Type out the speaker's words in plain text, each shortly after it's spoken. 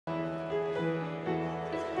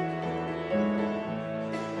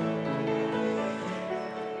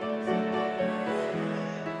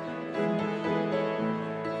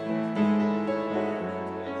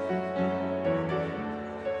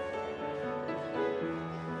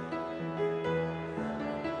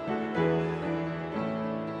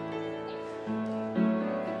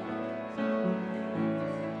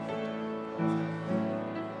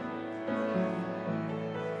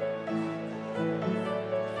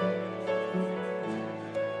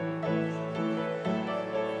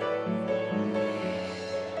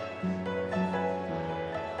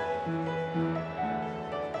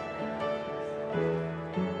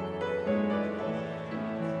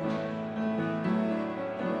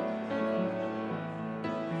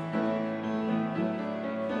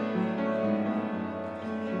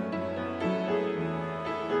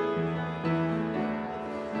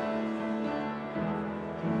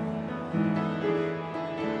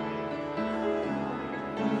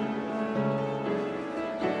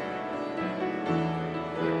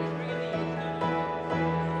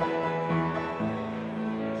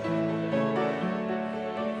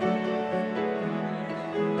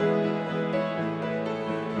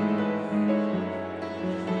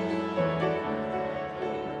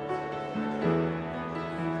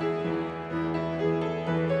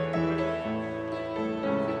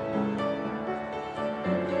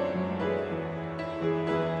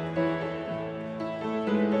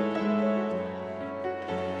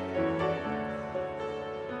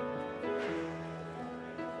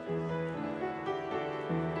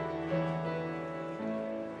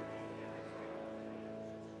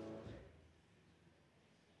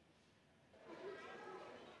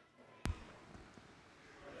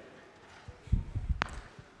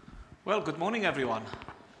Well, good morning, everyone.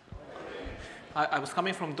 I was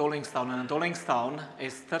coming from Dollingstown, and Dollingstown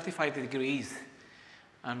is 35 degrees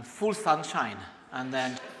and full sunshine, and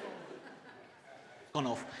then gone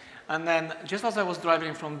off. And then just as I was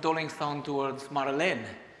driving from Dollingstown towards Magheralin,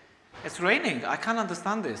 it's raining. I can't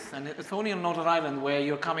understand this. And it's only on Northern Ireland where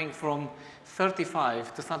you're coming from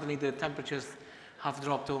 35 to suddenly the temperatures have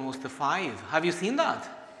dropped to almost to 5. Have you seen that?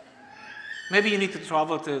 Maybe you need to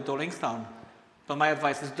travel to Dollingstown. But my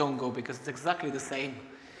advice is don't go, because it's exactly the same.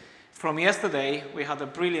 From yesterday, we had a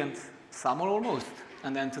brilliant summer almost.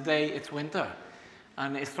 And then today, it's winter.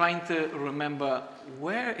 And it's trying to remember,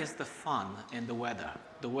 where is the fun in the weather?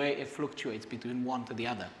 The way it fluctuates between one to the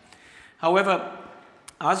other. However,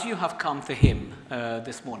 as you have come to him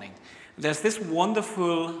this morning, there's this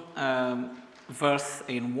wonderful verse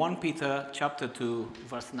in 1 Peter chapter 2,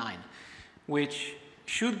 verse 9, which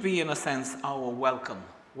should be, in a sense, our welcome.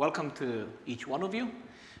 Welcome to each one of you,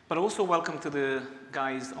 but also welcome to the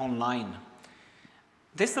guys online.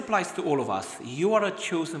 This applies to all of us. You are a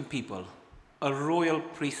chosen people, a royal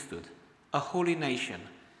priesthood, a holy nation,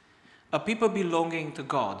 a people belonging to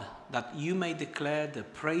God, that you may declare the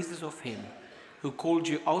praises of him who called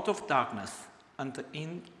you out of darkness and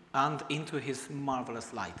into his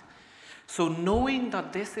marvelous light. So knowing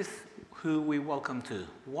that this is who we welcome to,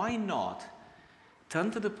 why not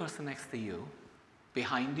turn to the person next to you,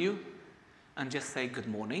 behind you, and just say good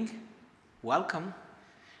morning, welcome,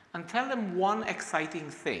 and tell them one exciting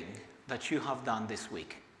thing that you have done this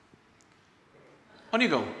week. On you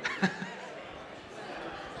go.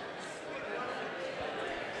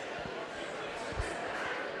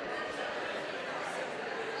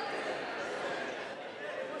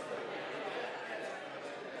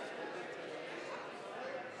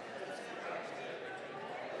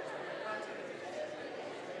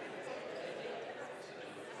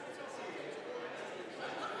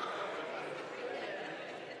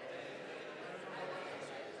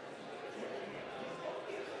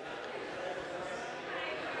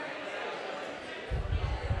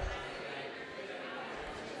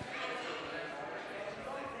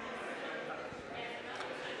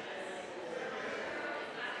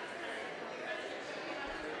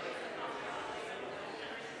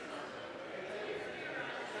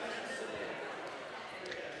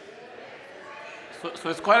 So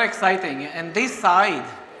it's quite exciting. And this side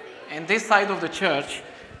of the church,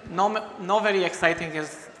 not very exciting as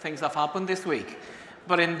things have happened this week.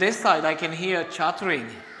 But in this side, I can hear chattering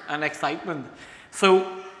and excitement.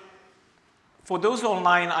 So for those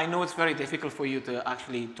online, I know it's very difficult for you to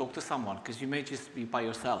actually talk to someone, because you may just be by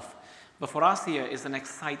yourself. But for us here, it's an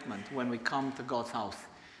excitement when we come to God's house,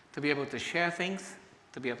 to be able to share things,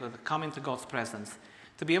 to be able to come into God's presence,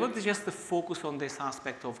 to be able to just to focus on this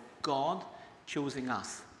aspect of God choosing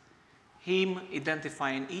us, him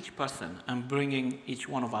identifying each person and bringing each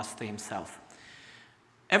one of us to himself.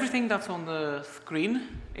 Everything that's on the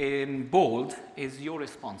screen in bold is your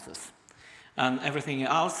responses, and everything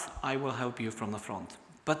else I will help you from the front.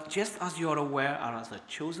 But just as you are aware, as a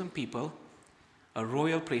chosen people, a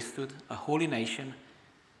royal priesthood, a holy nation,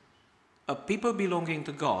 a people belonging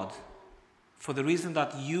to God, for the reason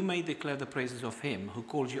that you may declare the praises of him who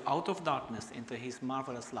called you out of darkness into his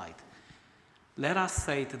marvelous light, let us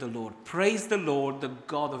say to the Lord, praise the Lord, the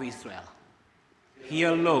God of Israel. He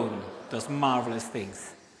alone does marvelous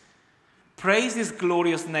things. Praise his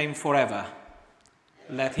glorious name forever.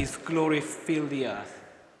 Let his glory fill the earth.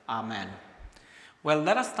 Amen. Well,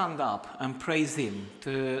 let us stand up and praise him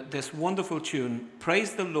to this wonderful tune,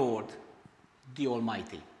 Praise the Lord, the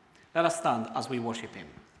Almighty. Let us stand as we worship him.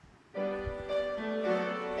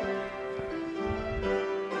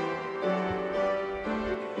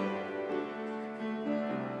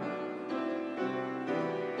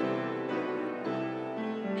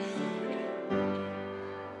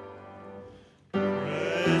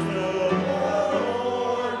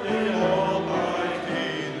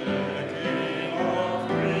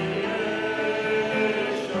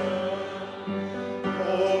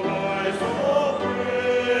 Oh, my soul,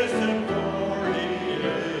 praise him, for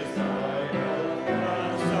he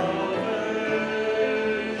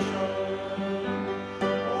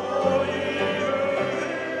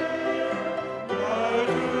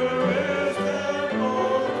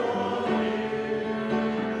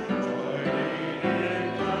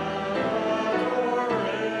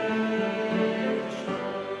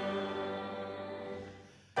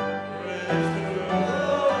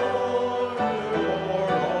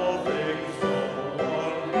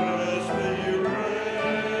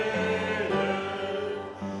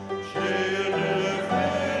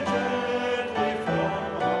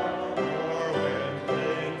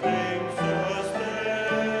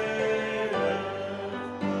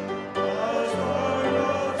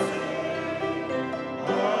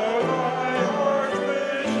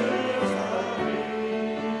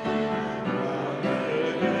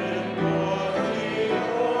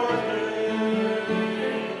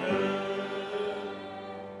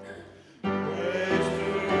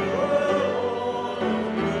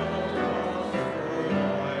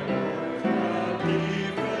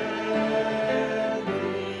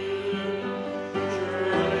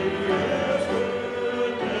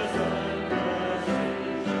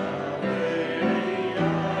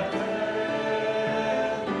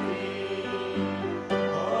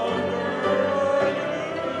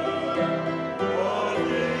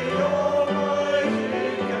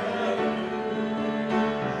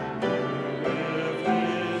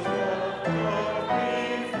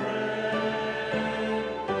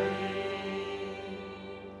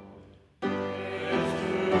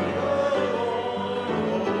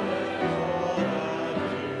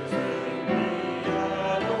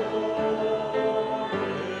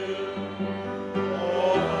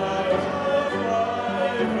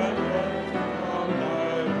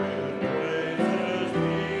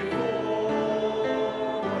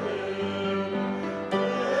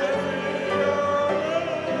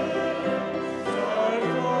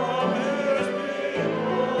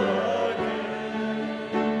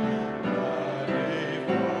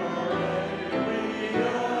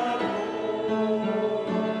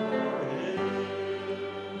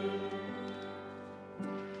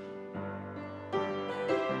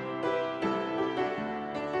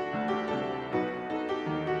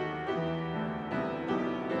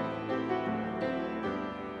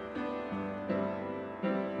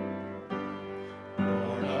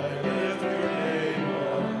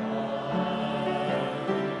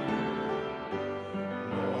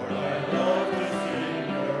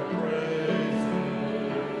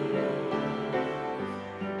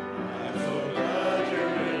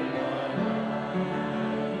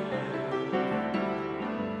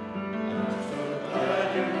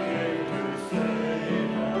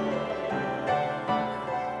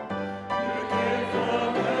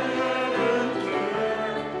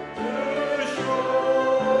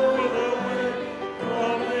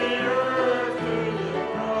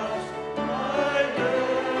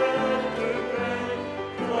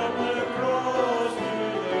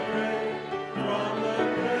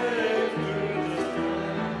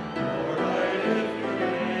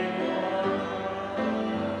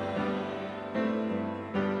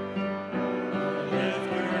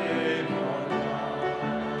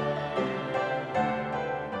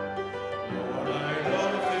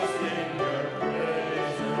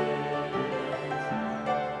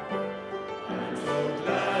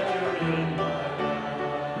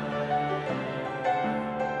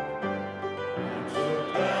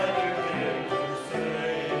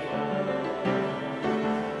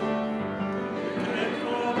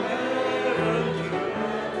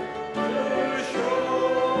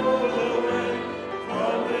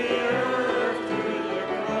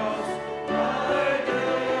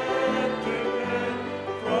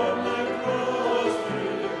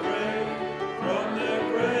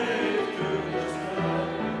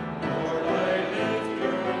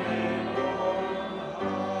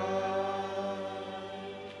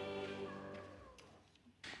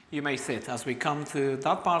You may sit as we come to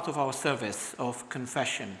that part of our service of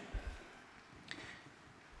confession.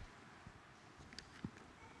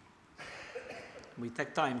 We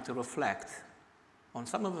take time to reflect on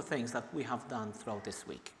some of the things that we have done throughout this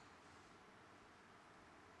week.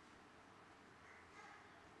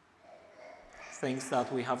 Things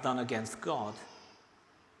that we have done against God,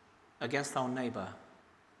 against our neighbor,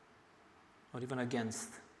 or even against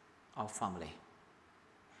our family.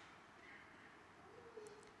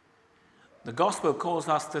 The gospel calls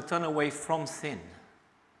us to turn away from sin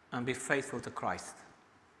and be faithful to Christ.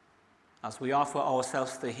 As we offer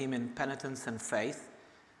ourselves to him in penitence and faith,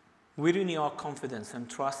 we renew our confidence and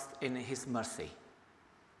trust in his mercy.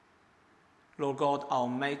 Lord God, our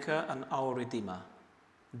Maker and our Redeemer,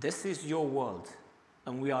 this is your world,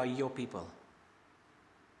 and we are your people.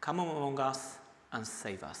 Come among us and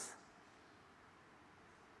save us.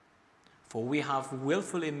 For we have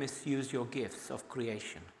willfully misused your gifts of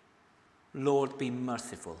creation. Lord, be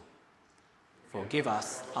merciful. Forgive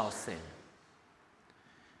us our sin.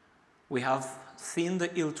 We have seen the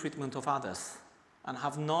ill treatment of others and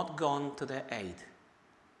have not gone to their aid.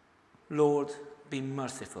 Lord, be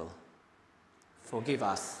merciful. Forgive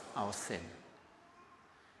us our sin.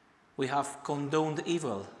 We have condoned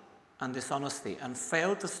evil and dishonesty and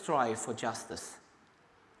failed to strive for justice.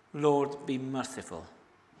 Lord, be merciful.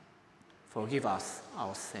 Forgive us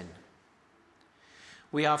our sin.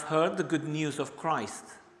 We have heard the good news of Christ,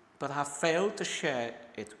 but have failed to share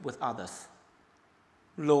it with others.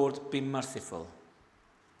 Lord, be merciful.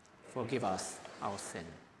 Forgive us our sin.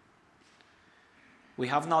 We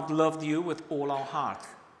have not loved you with all our heart,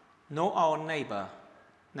 nor our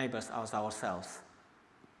neighbors as ourselves.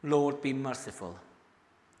 Lord, be merciful.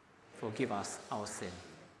 Forgive us our sin.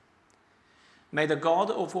 May the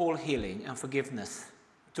God of all healing and forgiveness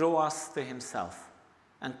draw us to himself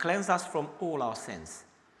and cleanse us from all our sins,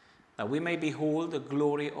 that we may behold the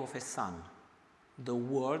glory of his Son, the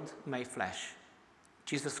Word made flesh,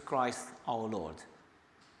 Jesus Christ our Lord.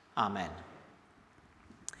 Amen.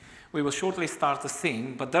 We will shortly start to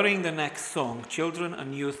sing, but during the next song, children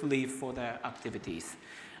and youth leave for their activities.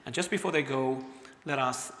 And just before they go, let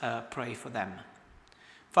us pray for them.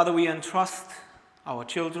 Father, we entrust our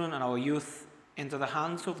children and our youth into the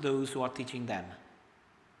hands of those who are teaching them.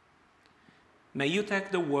 May you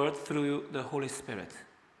take the word through the Holy Spirit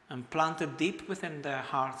and plant it deep within their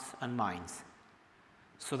hearts and minds,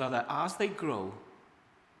 so that as they grow,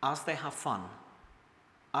 as they have fun,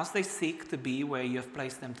 as they seek to be where you have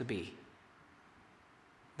placed them to be,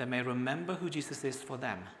 they may remember who Jesus is for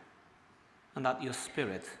them, and that your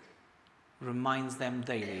Spirit reminds them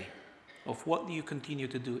daily of what you continue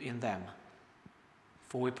to do in them.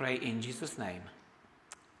 For we pray in Jesus' name.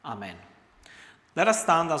 Amen. Let us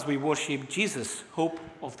stand as we worship Jesus, hope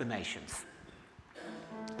of the nations.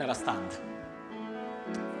 Let us stand.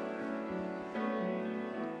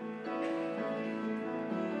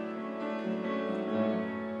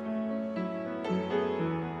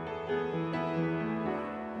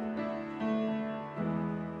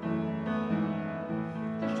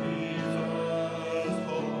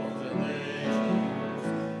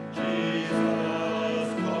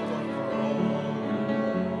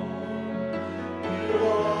 You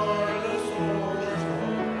are the soul of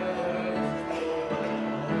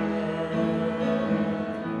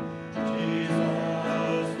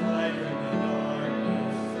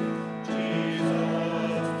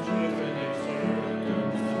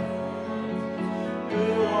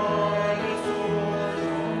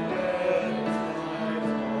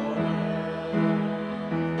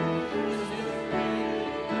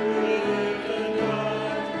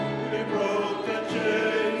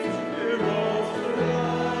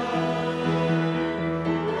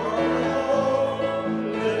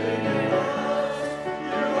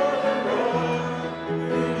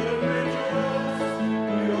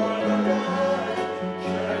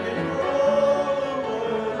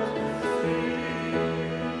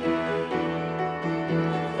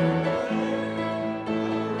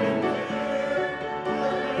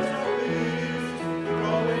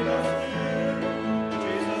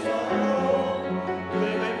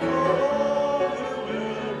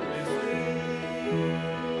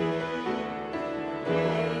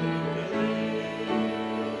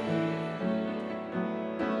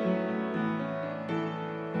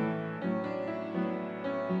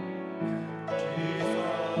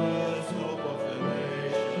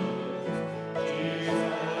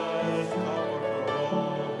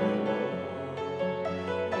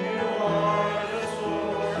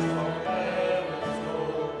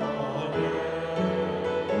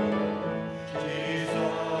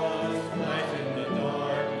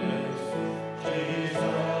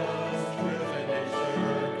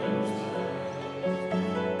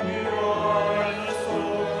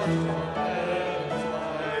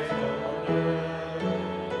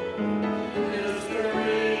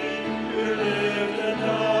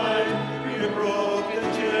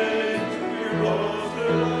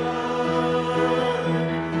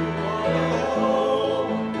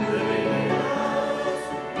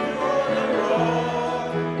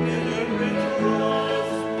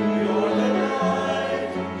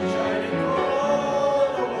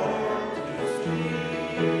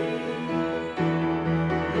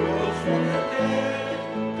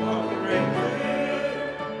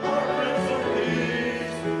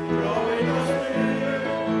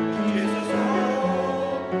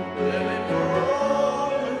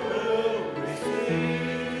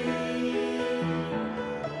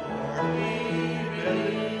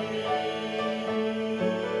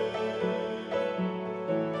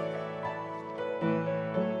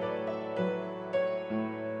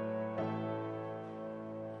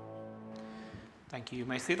Thank you. You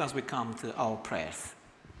may sit as we come to our prayers.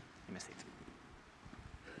 You may sit.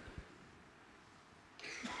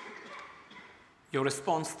 Your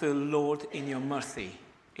response to Lord, in your mercy,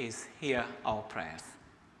 is hear our prayers.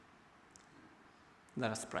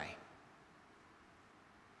 Let us pray.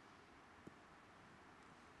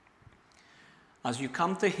 As you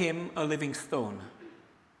come to him, a living stone,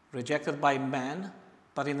 rejected by man,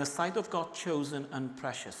 but in the sight of God chosen and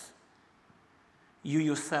precious, you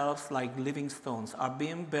yourselves, like living stones, are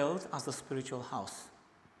being built as a spiritual house,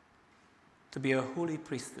 to be a holy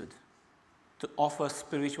priesthood, to offer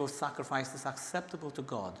spiritual sacrifices acceptable to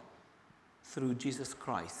God through Jesus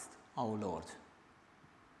Christ, our Lord.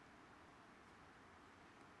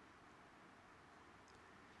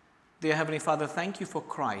 Dear Heavenly Father, thank you for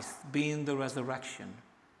Christ being the resurrection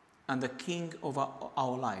and the King of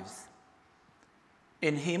our lives.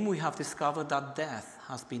 In him we have discovered that death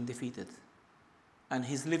has been defeated, and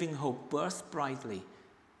his living hope bursts brightly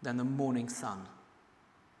than the morning sun.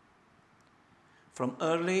 From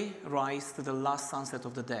early rise to the last sunset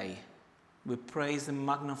of the day, we praise and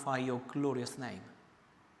magnify your glorious name.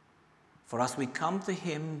 For as we come to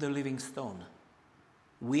him, the living stone,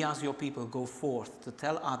 we as your people go forth to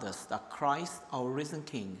tell others that Christ, our risen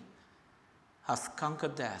King, has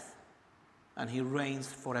conquered death and he reigns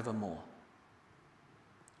forevermore.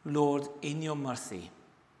 Lord, in your mercy.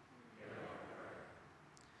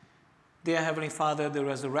 Dear Heavenly Father, the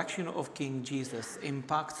resurrection of King Jesus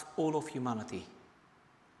impacts all of humanity,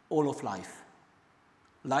 all of life.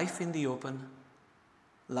 Life in the open,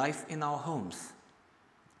 life in our homes,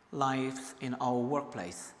 lives in our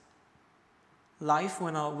workplace, life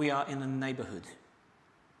when we are in a neighborhood.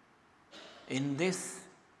 In this,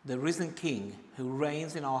 the risen King who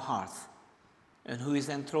reigns in our hearts and who is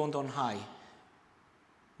enthroned on high,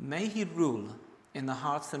 may he rule in the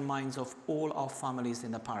hearts and minds of all our families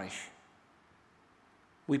in the parish.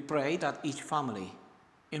 We pray that each family,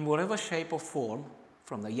 in whatever shape or form,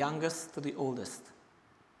 from the youngest to the oldest,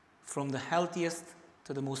 from the healthiest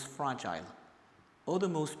to the most fragile, or the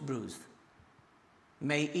most bruised,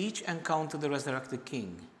 may each encounter the resurrected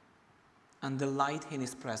King and delight in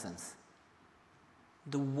his presence,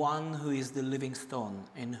 the one who is the living stone,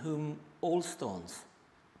 in whom all stones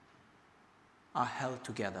are held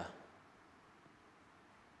together.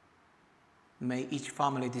 May each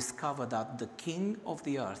family discover that the King of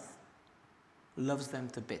the earth loves them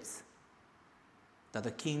to bits, that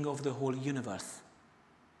the King of the whole universe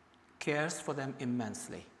cares for them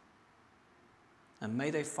immensely, and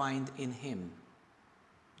may they find in him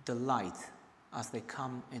delight as they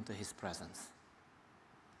come into his presence.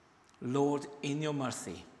 Lord, in your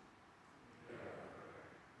mercy.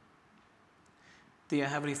 Dear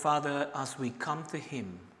Heavenly Father, as we come to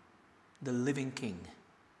him, the living King,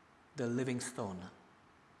 the living stone,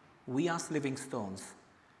 we as living stones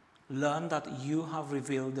learn that you have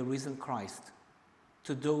revealed the risen Christ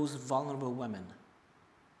to those vulnerable women,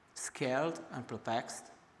 scared and perplexed.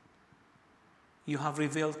 You have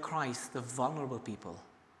revealed Christ to vulnerable people,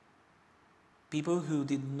 people who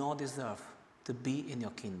did not deserve to be in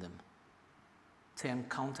your kingdom, to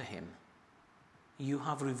encounter him. You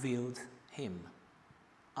have revealed him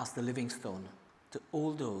as the living stone to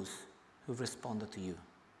all those who responded to you.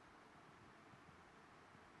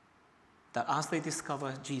 That as they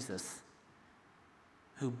discover Jesus,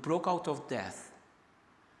 who broke out of death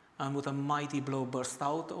and with a mighty blow burst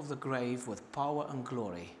out of the grave with power and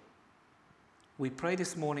glory, we pray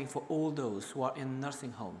this morning for all those who are in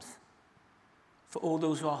nursing homes, for all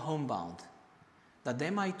those who are homebound, that they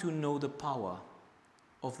might too know the power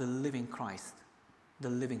of the living Christ, the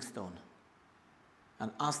living stone.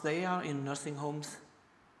 And as they are in nursing homes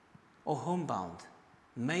or homebound,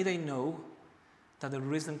 may they know that the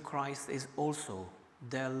risen Christ is also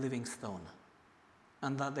their living stone,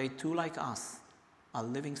 and that they too, like us, are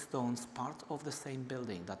living stones, part of the same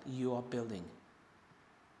building that you are building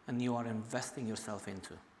and you are investing yourself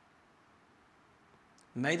into.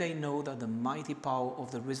 May they know that the mighty power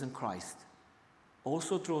of the risen Christ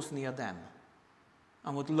also draws near them,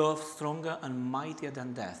 and with love stronger and mightier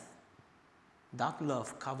than death, that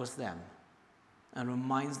love covers them and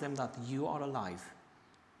reminds them that you are alive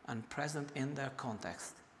and present in their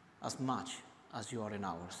context as much as you are in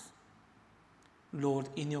ours. Lord,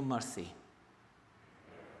 in your mercy.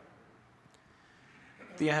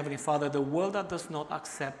 Dear Heavenly Father, the world that does not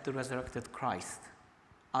accept the resurrected Christ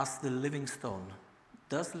as the living stone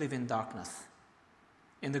does live in darkness,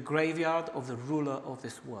 in the graveyard of the ruler of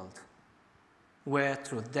this world, where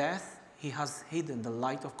through death he has hidden the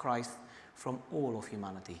light of Christ from all of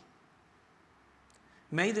humanity.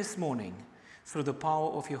 May this morning, through the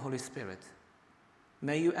power of your Holy Spirit,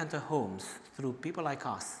 May you enter homes through people like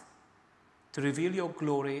us to reveal your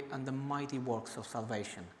glory and the mighty works of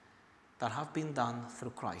salvation that have been done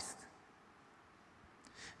through Christ.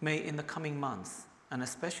 May in the coming months, and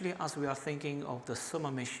especially as we are thinking of the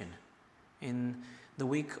summer mission in the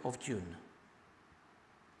week of June,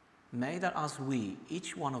 may that as we,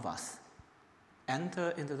 each one of us,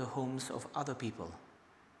 enter into the homes of other people,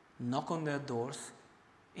 knock on their doors,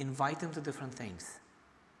 invite them to different things,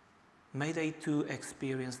 may they too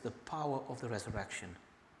experience the power of the resurrection,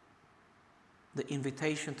 the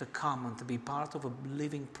invitation to come and to be part of a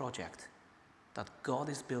living project that God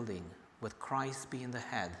is building with Christ being the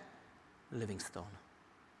head, living stone,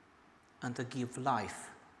 and to give life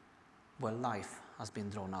where life has been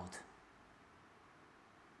drawn out.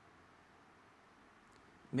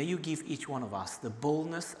 May you give each one of us the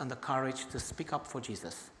boldness and the courage to speak up for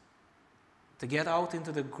Jesus, to get out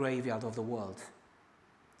into the graveyard of the world,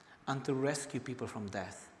 and to rescue people from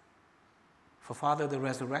death. For Father, the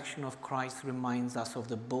resurrection of Christ reminds us of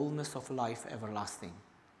the boldness of life everlasting,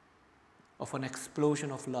 of an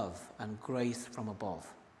explosion of love and grace from above.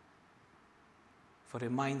 For it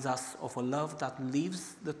reminds us of a love that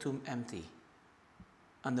leaves the tomb empty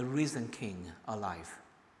and the risen King alive.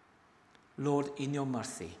 Lord, in your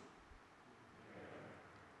mercy.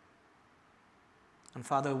 And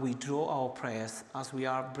Father, we draw our prayers as we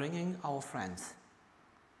are bringing our friends,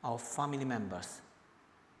 our family members,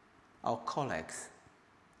 our colleagues,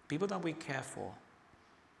 people that we care for,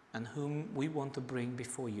 and whom we want to bring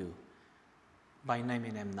before you by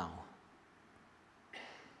naming them now.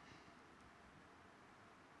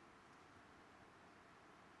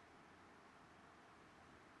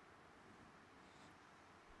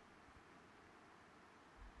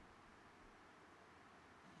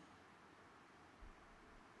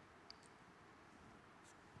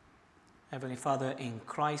 Heavenly Father, in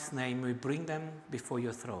Christ's name, we bring them before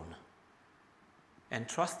your throne,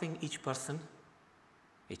 entrusting each person,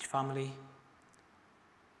 each family,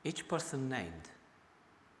 each person named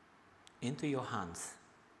into your hands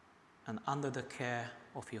and under the care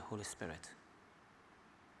of your Holy Spirit.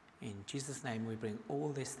 In Jesus' name, we bring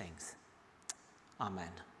all these things. Amen.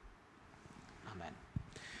 Amen.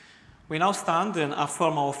 We now stand and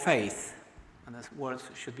affirm our faith, and the words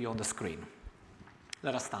should be on the screen.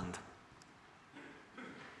 Let us stand.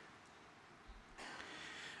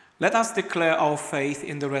 Let us declare our faith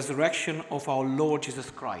in the resurrection of our Lord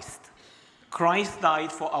Jesus Christ. Christ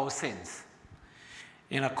died for our sins.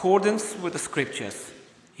 In accordance with the Scriptures,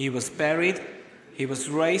 he was buried, he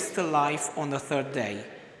was raised to life on the third day,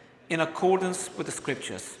 in accordance with the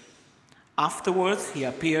Scriptures. Afterwards, he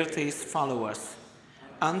appeared to his followers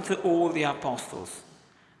and to all the apostles.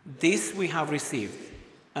 This we have received,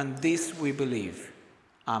 and this we believe.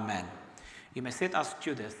 Amen. You may sit as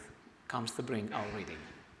Judith comes to bring our reading.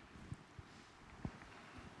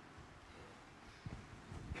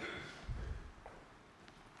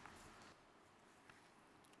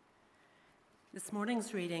 This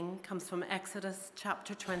morning's reading comes from Exodus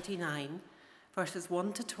chapter 29, verses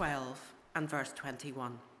 1 to 12 and verse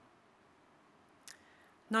 21.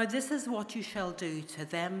 Now this is what you shall do to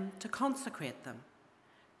them to consecrate them,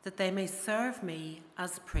 that they may serve me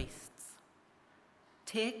as priests.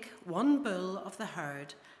 Take 1 bull of the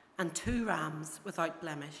herd and 2 rams without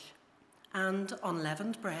blemish, and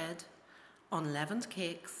unleavened bread, unleavened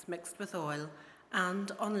cakes mixed with oil,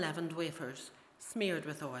 and unleavened wafers smeared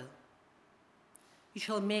with oil. You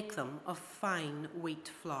shall make them of fine wheat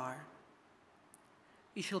flour.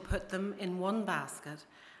 You shall put them in 1 basket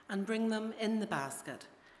and bring them in the basket,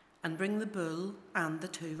 and bring the bull and the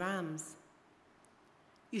 2 rams.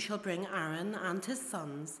 You shall bring Aaron and his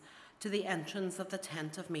sons to the entrance of the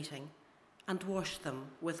tent of meeting and wash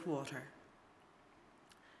them with water.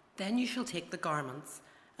 Then you shall take the garments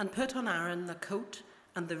and put on Aaron the coat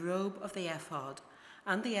and the robe of the ephod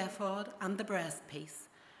and the breastpiece,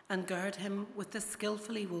 and gird him with the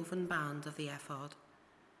skillfully woven band of the ephod.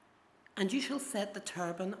 And you shall set the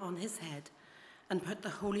turban on his head, and put the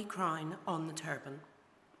holy crown on the turban.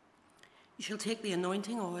 You shall take the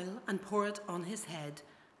anointing oil and pour it on his head,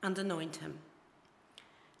 and anoint him.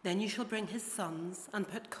 Then you shall bring his sons and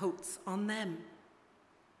put coats on them.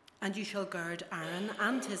 And you shall gird Aaron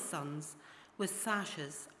and his sons with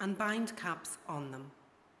sashes and bind caps on them.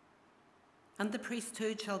 And the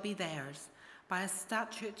priesthood shall be theirs by a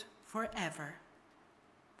statute forever.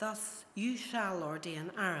 Thus you shall ordain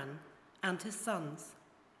Aaron and his sons.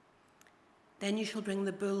 Then you shall bring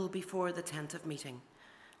the bull before the tent of meeting.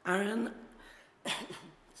 Aaron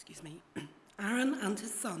and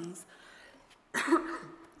his sons,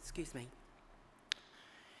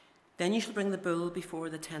 Then you shall bring the bull before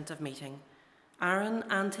the tent of meeting. Aaron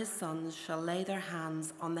and his sons shall lay their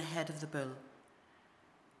hands on the head of the bull.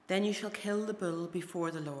 Then you shall kill the bull before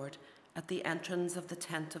the Lord at the entrance of the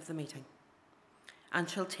tent of the meeting, and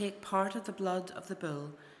shall take part of the blood of the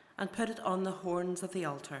bull and put it on the horns of the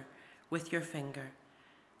altar with your finger,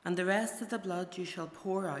 and the rest of the blood you shall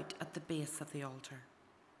pour out at the base of the altar.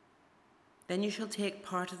 Then you shall take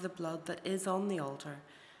part of the blood that is on the altar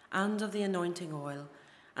and of the anointing oil,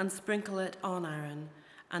 and sprinkle it on Aaron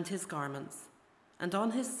and his garments, and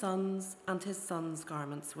on his sons and his sons'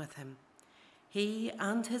 garments with him. He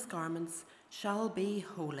and his garments shall be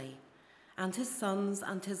holy, and his sons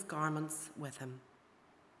and his garments with him.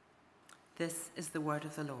 This is the word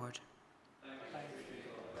of the Lord.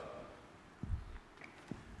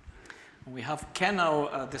 We have Ken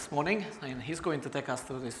now this morning, and he's going to take us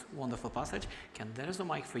through this wonderful passage. Ken, there is a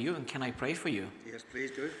mic for you, and can I pray for you? Yes,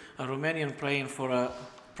 please do. A Romanian praying for a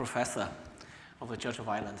professor of the Church of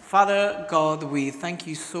Ireland. Father God, we thank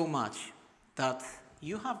you so much that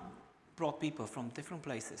you have brought people from different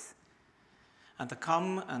places and to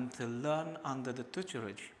come and to learn under the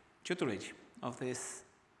tutorage of this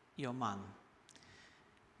your man.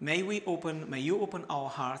 May you open our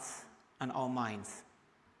hearts and our minds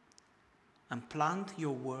and plant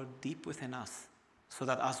your word deep within us, so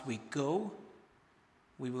that as we go,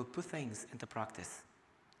 we will put things into practice.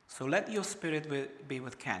 So let your spirit be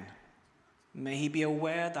with Ken. May he be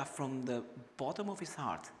aware that from the bottom of his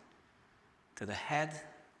heart to the head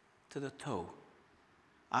to the toe,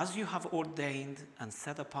 as you have ordained and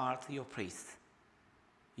set apart your priest,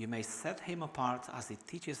 you may set him apart as he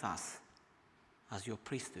teaches us as your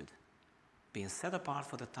priesthood, being set apart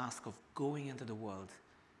for the task of going into the world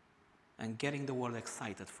and getting the world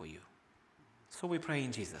excited for you. So we pray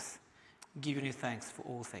in Jesus, giving you thanks for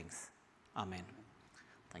all things. Amen.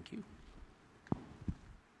 Thank you.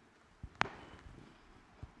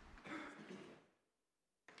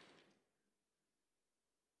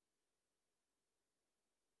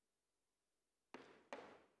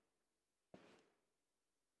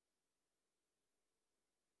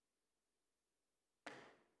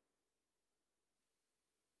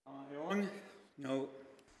 Am I on? No.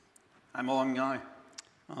 I'm on now.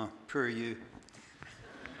 Oh, poor you.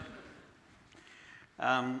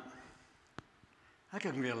 I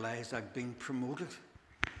didn't realise I'd been promoted.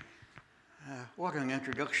 What an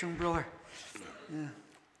introduction, brother.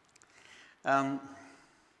 Yeah.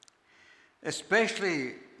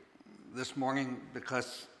 Especially this morning,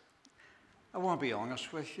 because I want to be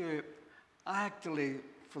honest with you. I actually,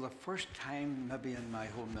 for the first time maybe in my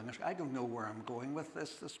whole ministry, I don't know where I'm going with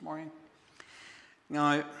this morning.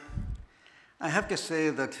 Now, I have to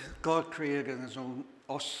say that God created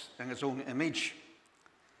us in his own image,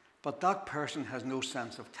 but that person has no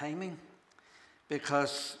sense of timing,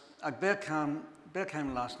 because at bedtime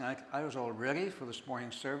last night, I was all ready for this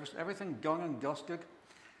morning's service, everything done and dusted,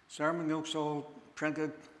 sermon notes all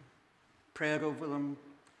printed, prayed over them,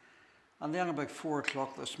 and then about 4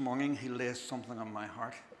 o'clock this morning, he lays something on my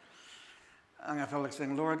heart. And I felt like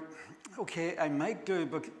saying, Lord, okay, I might do,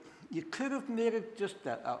 but you could have made it just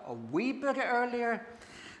a wee bit earlier.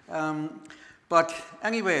 But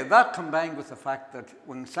anyway, that combined with the fact that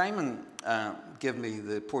when Simon gave me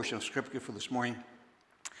the portion of scripture for this morning,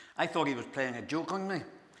 I thought he was playing a joke on me.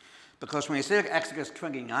 Because when he said Exodus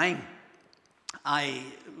 29, I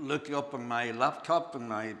looked up on my laptop and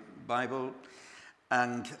my Bible,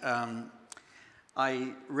 and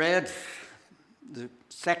I read the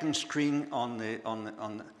second screen on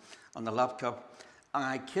the laptop, and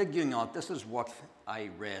I kid you not, this is what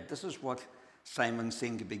I read. This is what Simon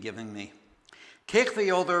seemed to be giving me. Take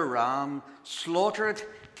the other ram, slaughter it,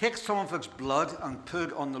 take some of its blood and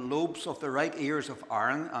put it on the lobes of the right ears of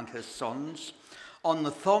Aaron and his sons, on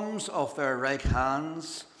the thumbs of their right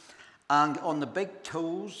hands, and on the big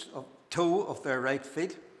toe of their right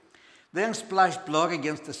feet. Then splash blood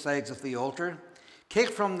against the sides of the altar. Take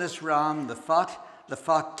from this ram the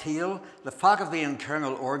fat tail, the fat of the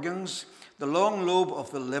internal organs, the long lobe of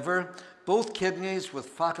the liver, both kidneys with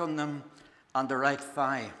fat on them, and the right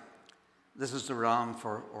thigh. This is the ram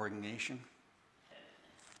for ordination.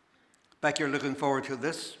 Bet you're looking forward to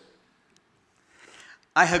this.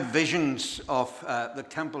 I had visions of the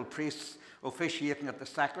temple priests officiating at the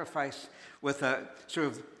sacrifice with a sort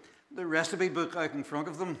of the recipe book out in front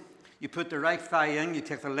of them. You put the right thigh in, you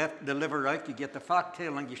take the liver out, you get the fat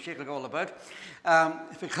tail, and you shake it all about.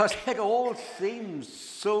 Because it all seems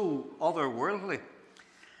so otherworldly.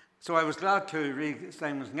 So I was glad to read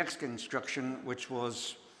Simon's next instruction, which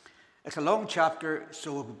was, it's a long chapter,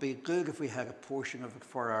 so it would be good if we had a portion of it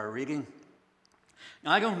for our reading.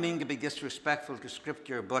 Now, I don't mean to be disrespectful to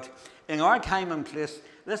Scripture, but in our time and place,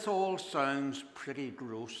 this all sounds pretty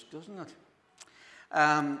gross, doesn't it?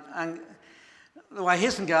 And though I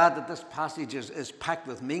hasten to add that this passage is packed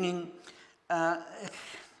with meaning,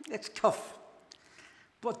 it's tough.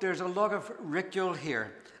 But there's a lot of ritual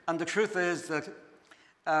here. And the truth is that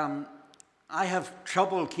I have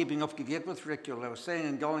trouble keeping up to date with ritual. I was saying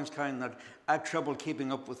in Dollingstown that I had trouble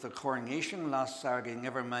keeping up with the coronation last Saturday,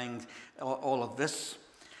 never mind all of this.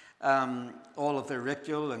 All of the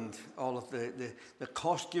ritual and all of the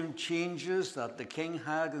costume changes that the king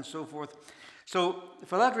had and so forth. So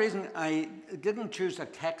for that reason, I didn't choose a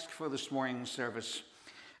text for this morning's service.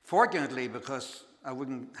 Fortunately, because I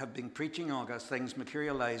wouldn't have been preaching on as things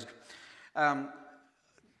materialized.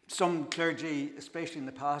 Some clergy, especially in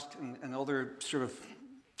the past and other sort of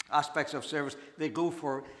aspects of service, they go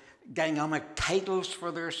for dynamic titles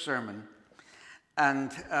for their sermon.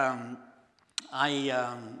 And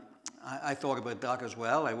I thought about that as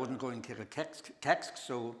well. I wasn't going to take a text,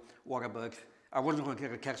 so what about... I wasn't going to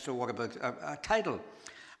take a text, so what about a title?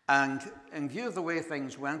 And in view of the way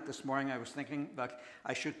things went this morning, I was thinking that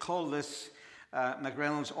I should call this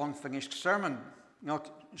Magheralin's Unfinished Sermon, not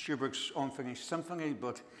Schubert's Unfinished Symphony,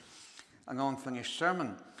 but an unfinished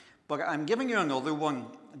sermon. But I'm giving you another one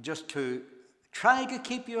just to try to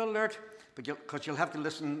keep you alert, because you'll have to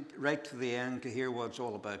listen right to the end to hear what it's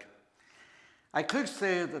all about. I could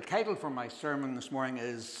say the title for my sermon this morning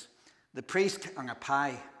is The Priest and a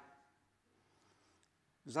Pie.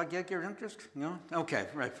 Does that get your interest? No? Okay,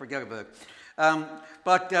 right, forget about it.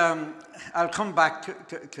 But I'll come back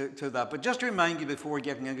to that. But just to remind you before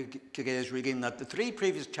getting into today's reading that the 3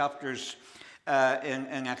 previous chapters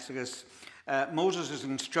in Exodus, Moses is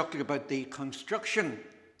instructed about the construction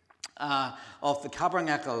of the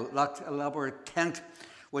tabernacle, that elaborate tent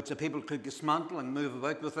which the people could dismantle and move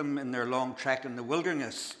about with them in their long trek in the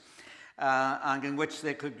wilderness, and in which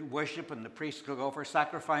they could worship and the priests could offer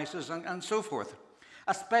sacrifices and so forth.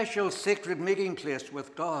 A special sacred meeting place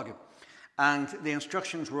with God. And the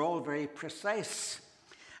instructions were all very precise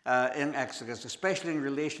in Exodus, especially in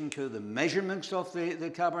relation to the measurements of the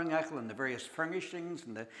tabernacle and the various furnishings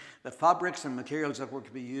and the fabrics and materials that were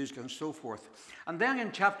to be used and so forth. And then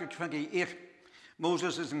in chapter 28,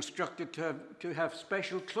 Moses is instructed to have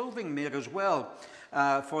special clothing made as well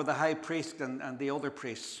for the high priest and the other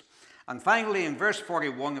priests. And finally, in verse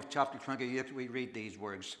 41 of chapter 28, we read these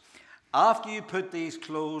words. After you put these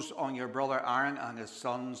clothes on your brother Aaron and his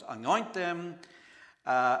sons, anoint them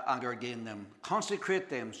and ordain them. Consecrate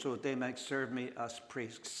them so that they might serve me as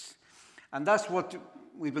priests. And that's what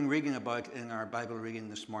we've been reading about in our Bible reading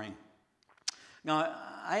this morning. Now,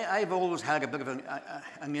 I've always had a bit of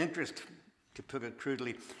an interest, to put it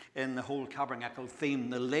crudely, in the whole tabernacle theme,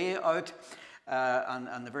 the layout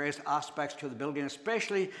and the various aspects to the building,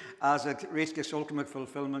 especially as it reached its ultimate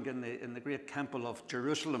fulfillment in the great temple of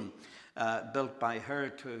Jerusalem, built by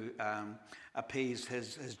Herod to appease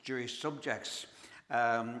his Jewish subjects.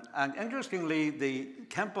 And interestingly, the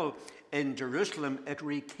temple in Jerusalem, it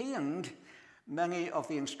retained many of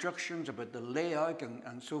the instructions about the layout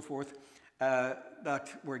and so forth that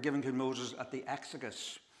were given to Moses at the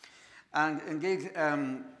Exodus. And indeed,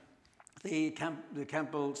 the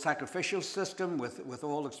temple sacrificial system with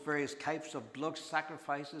all its various types of blood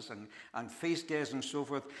sacrifices and feast days and so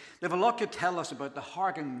forth, they have a lot to tell us about the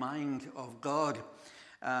heart and mind of God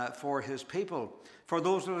for his people. For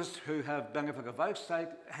those of us who have benefit of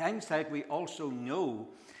hindsight, we also know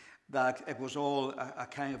that it was all a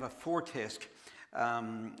kind of a foretaste,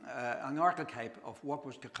 an archetype of what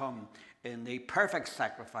was to come in the perfect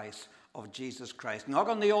sacrifice of Jesus Christ, not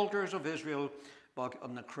on the altars of Israel, but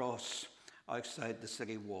on the cross outside the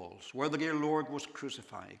city walls, where the dear Lord was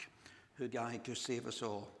crucified, who died to save us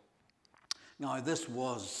all. Now, this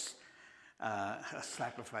was a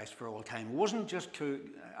sacrifice for all time. It wasn't just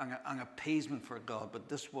an appeasement for God, but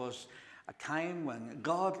this was a time when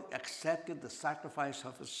God accepted the sacrifice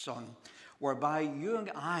of his Son, whereby you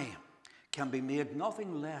and I can be made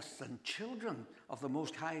nothing less than children of the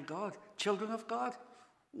Most High God, children of God.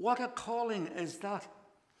 What a calling is that?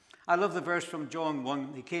 I love the verse from John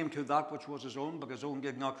 1. He came to that which was his own, but his own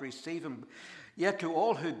did not receive him. Yet to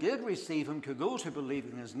all who did receive him, to those who believe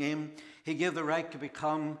in his name, he gave the right to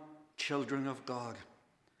become children of God.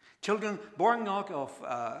 Children born not of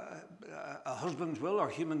a husband's will or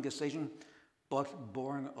human decision, but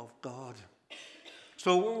born of God.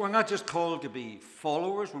 So we're not just called to be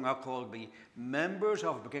followers, we're not called to be members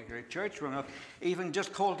of a particular church, we're not even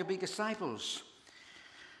just called to be disciples.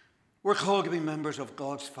 We're called to be members of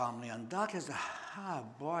God's family, and that is,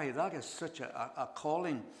 that is such a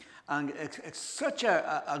calling. And it's such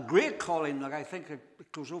a great calling that I think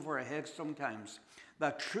it goes over our heads sometimes,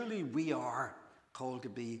 that truly we are called to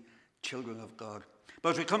be children of God.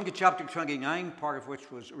 But as we come to chapter 29, part of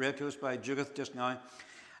which was read to us by Judith just now,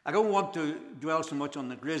 I don't want to dwell so much on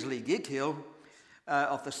the grisly detail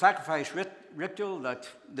of the sacrifice ritual that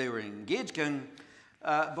they were engaged in,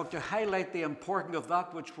 but to highlight the importance of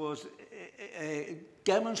that which was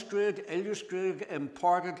demonstrated, illustrated,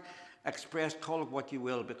 imparted, expressed, call it what you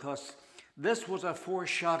will, because this was a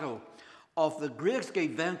foreshadow of the greatest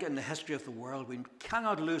event in the history of the world. We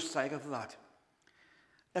cannot lose sight of that.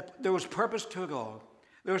 There was purpose to it all.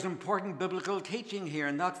 There was important biblical teaching here,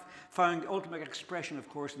 and that found ultimate expression, of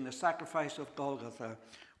course, in the sacrifice of Golgotha,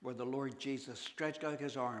 where the Lord Jesus stretched out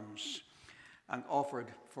his arms and offered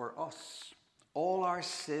for us all our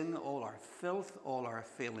sin, all our filth, all our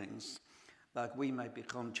failings, that we might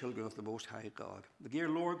become children of the Most High God. The dear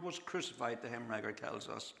Lord was crucified, the hymn writer tells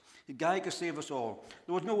us. He died to save us all.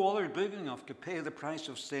 There was no other big enough to pay the price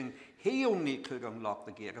of sin. He only could unlock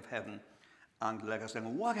the gate of heaven and let us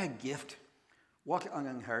in. What a gift. What an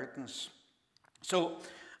inheritance. So,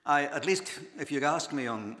 at least if you'd asked me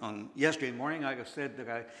on yesterday morning, I'd have said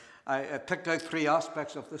that I picked out three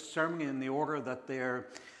aspects of this sermon in the order that they're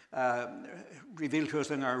revealed to us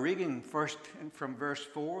in our reading. First, from verse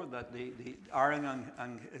 4, that the Aaron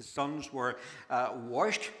and his sons were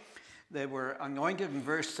washed. They were anointed in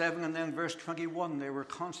verse 7, and then verse 21, they were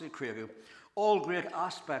consecrated. All great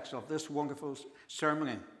aspects of this wonderful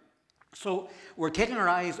ceremony. So we're taking our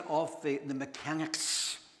eyes off the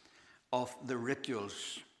mechanics of the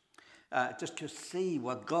rituals, just to see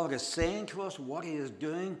what God is saying to us, what he is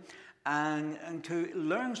doing, and to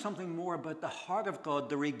learn something more about the heart of God,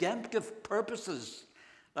 the redemptive purposes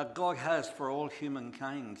that God has for all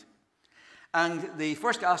humankind. And the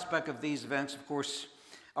first aspect of these events, of course,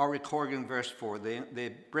 are recorded in verse 4.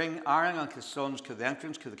 They bring Aaron and his sons to the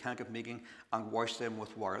entrance to the tent of meeting and wash them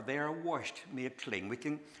with water. They are washed, made clean. We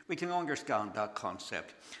can understand that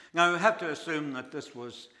concept. Now, we have to assume that this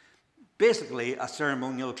was basically a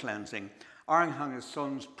ceremonial cleansing. Aaron and his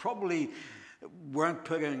sons probably weren't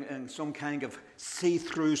put in some kind of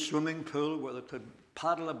see-through swimming pool where they could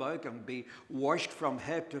paddle about and be washed from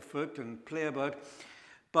head to foot and play about.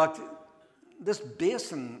 But this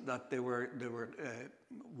basin that they were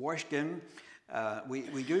washed in,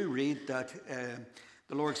 we do read that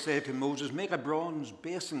the Lord said to Moses, "Make a bronze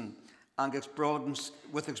basin and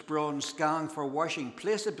with its bronze stand for washing.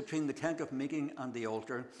 Place it between the tent of meeting and the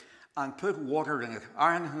altar and put water in it.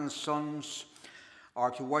 Aaron and his sons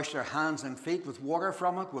are to wash their hands and feet with water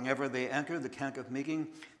from it. Whenever they enter the tent of meeting,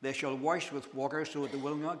 they shall wash with water so that they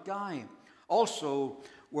will not die. Also,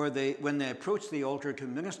 when they approach the altar to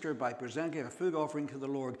minister by presenting a food offering to the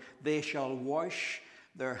Lord, they shall wash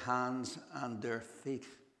their hands and their feet."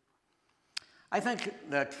 I think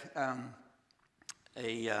that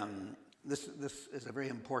this is a very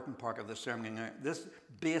important part of the sermon. Now, this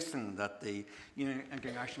basin that the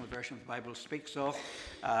International Version of the Bible speaks of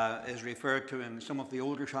is referred to in some of the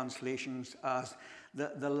older translations as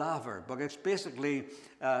the laver. But it's basically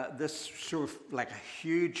this sort of like a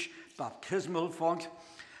huge baptismal font.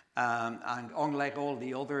 And unlike all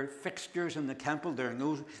the other fixtures in the temple, there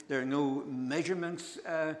are no measurements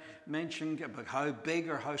mentioned about how big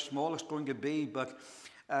or how small it's going to be. But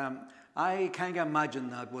I kind of imagine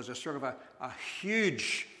that was a sort of a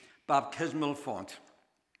huge baptismal font.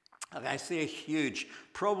 And I say huge,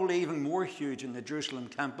 probably even more huge in the Jerusalem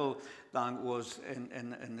temple than was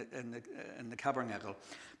in the tabernacle.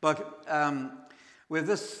 But with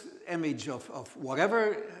this image of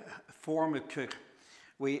whatever form it took,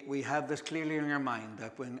 we have this clearly in our mind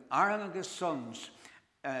that when Aaron and his sons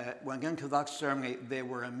went into that ceremony, they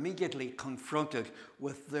were immediately confronted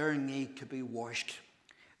with their need to be washed.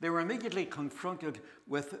 They were immediately confronted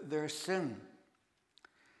with their sin.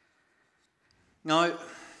 Now,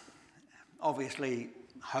 obviously,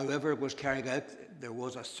 however it was carried out, there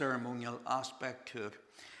was a ceremonial aspect to it.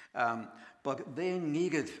 But they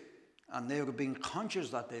needed, and they would have been conscious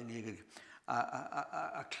that they needed,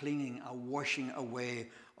 a cleaning, a washing away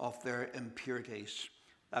of their impurities.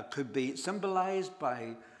 That could be symbolized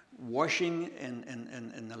by washing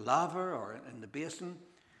in the laver or in the basin,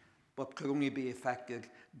 but could only be effected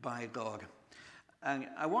by God. And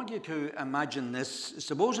I want you to imagine this.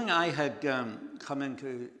 Supposing I had come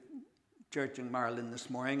into church in Magheralin this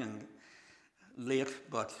morning and late,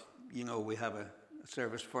 but we have a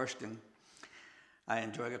service first, and I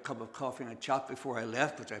enjoyed a cup of coffee and a chat before I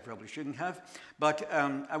left, which I probably shouldn't have. But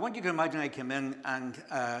I want you to imagine I came in and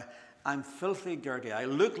I'm filthy dirty. I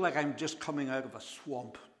look like I'm just coming out of a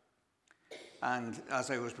swamp. And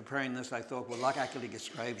as I was preparing this, I thought, well, that actually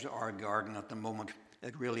describes our garden at the moment.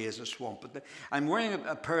 It really is a swamp. But I'm wearing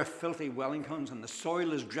a pair of filthy Wellingtons, and the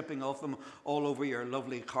soil is dripping off them all over your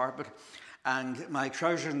lovely carpet. And my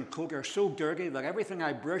trousers and coat are so dirty that everything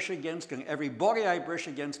I brush against and every body I brush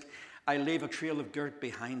against, I leave a trail of dirt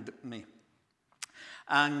behind me.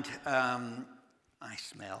 And I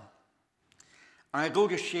smell. And I go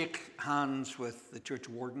to shake hands with the church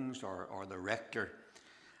wardens or the rector.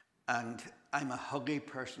 And I'm a huggy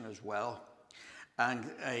person as well.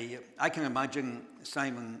 And I can imagine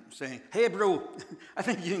Simon saying, "Hey, bro, I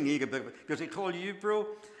think you need a bit of it." Does he call you bro?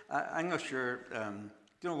 I'm not sure.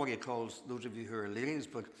 Don't know what he calls those of you who are ladies,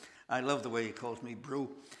 but I love the way he calls me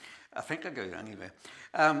bro. I think I do anyway.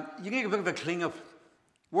 You need a bit of a clean-up.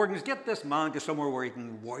 Wardens, get this man to somewhere where he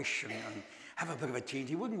can wash and have a bit of a change.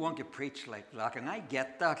 He wouldn't want to preach like that, and I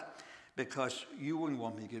get that, because you wouldn't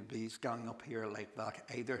want me to be standing up here like that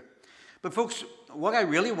either. But folks, what I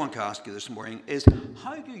really want to ask you this morning is,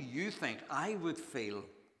 how do you think I would feel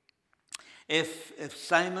if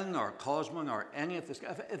Simon or Cosman or any of this,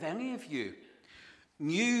 if any of you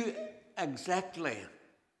knew exactly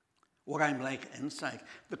what I'm like inside,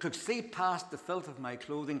 that could see past the filth of my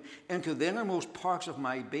clothing into the innermost parts of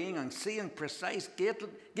my being and see in precise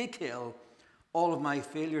detail all of my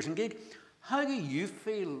failures? Indeed, how do you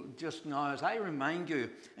feel just now as I remind you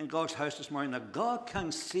in God's house this morning that God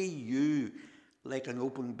can see you like an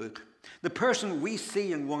open book? The person we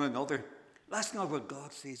see in one another, that's not what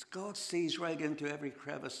God sees. God sees right into every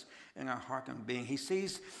crevice in our heart and being. He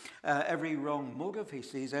sees every wrong motive. He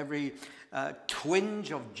sees every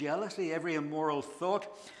twinge of jealousy, every immoral thought,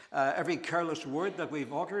 every careless word that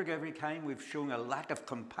we've uttered, every time we've shown a lack of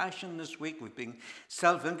compassion this week, we've been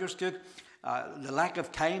self-interested. The lack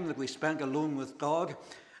of time that we spent alone with God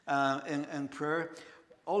in prayer,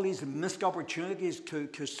 all these missed opportunities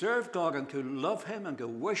to serve God and to love Him and to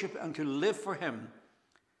worship and to live for Him.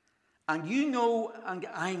 And you know, and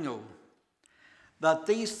I know, that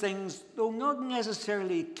these things, though not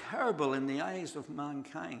necessarily terrible in the eyes of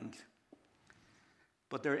mankind,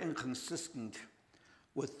 but they're inconsistent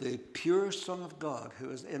with the pure Son of God who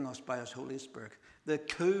is in us by His Holy Spirit. The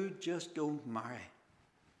two just don't marry.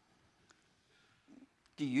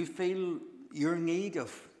 Do you feel your need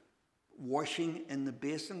of washing in the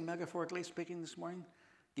basin, metaphorically speaking, this morning?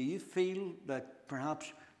 Do you feel that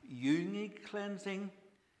perhaps you need cleansing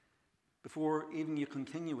before even you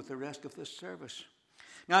continue with the rest of this service?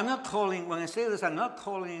 Now, I'm not calling, when I say this, I'm not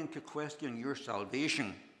calling into question your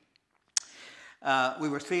salvation. We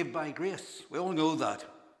were saved by grace. We all know that.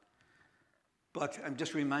 But I'm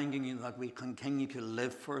just reminding you that we continue to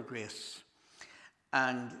live for grace.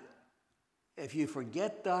 And if you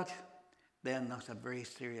forget that, then that's a very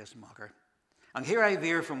serious matter. And here I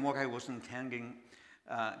veer from what I was intending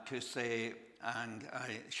to say, and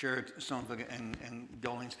I shared something in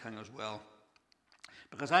Dollingstown as well.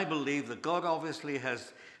 Because I believe that God obviously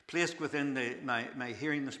has placed within my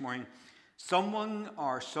hearing this morning someone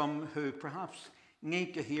or some who perhaps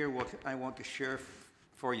need to hear what I want to share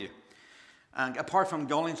for you. And apart from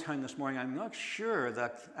Dollingstown this morning, I'm not sure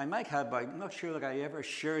that, I might have, but I'm not sure that I ever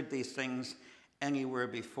shared these things anywhere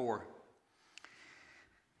before.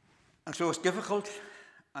 And so it's difficult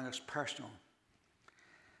and it's personal.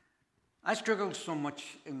 I struggled so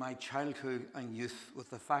much in my childhood and youth with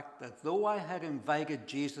the fact that though I had invited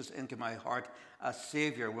Jesus into my heart as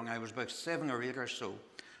Saviour when I was about 7 or 8 or so,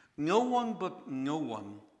 no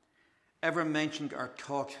one ever mentioned or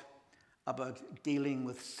taught about dealing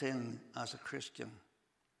with sin as a Christian.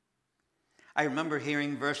 I remember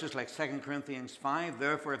hearing verses like 2 Corinthians 5,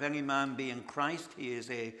 "Therefore, if any man be in Christ, he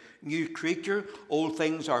is a new creature. Old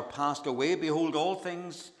things are passed away. Behold, all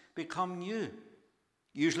things become new."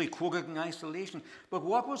 Usually quoted in isolation. But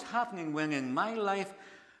what was happening when in my life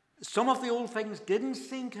some of the old things didn't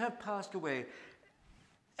seem to have passed away?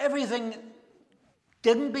 Everything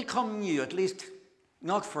didn't become new, at least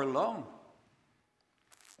not for long.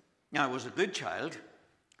 Now, I was a good child.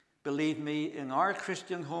 Believe me, in our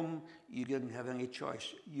Christian home, you didn't have any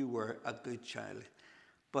choice. You were a good child.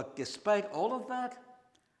 But despite all of that,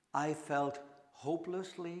 I felt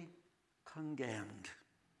hopelessly condemned.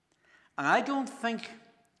 And I don't think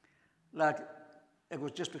that it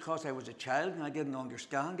was just because I was a child and I didn't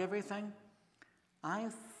understand everything. I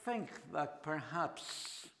think that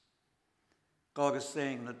perhaps God is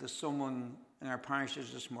saying that there's someone in our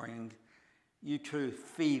parishes this morning, you too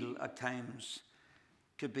feel at times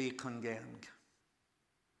to be condemned.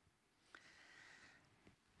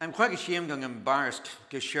 I'm quite ashamed and embarrassed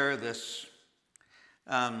to share this,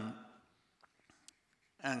 and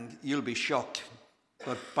you'll be shocked.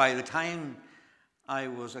 But by the time I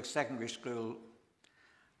was at secondary school.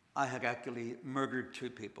 I had actually murdered 2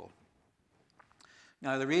 people.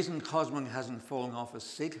 Now, the reason Cosman hasn't fallen off his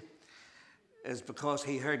seat is because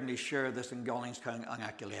he heard me share this in Dollingstown, and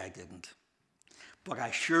actually I didn't. But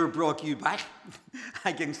I sure brought you back.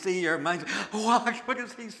 I can see your mind. What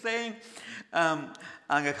is he saying? And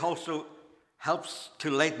it also helps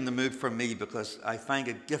to lighten the mood for me because I find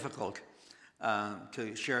it difficult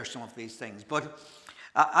to share some of these things. But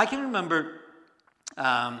I can remember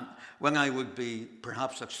when I would be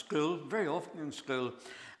perhaps at school, very often in school,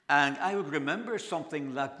 and I would remember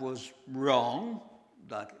something that was wrong,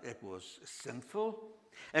 that it was sinful,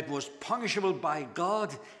 it was punishable by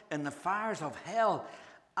God in the fires of hell.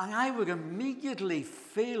 And I would immediately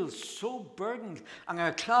feel so burdened, and I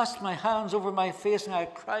would clasp my hands over my face and I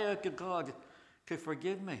would cry out to God to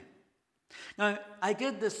forgive me. Now, I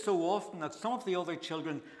did this so often that some of the other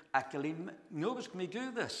children actually noticed me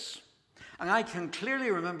do this. And I can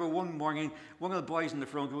clearly remember one morning, one of the boys in the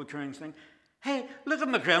front row turning and saying, "Hey, look at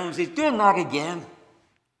Magheralin, he's doing that again.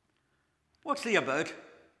 What's he about?"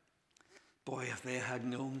 Boy, if they had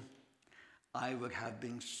known, I would have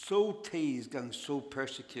been so teased and so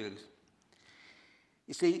persecuted.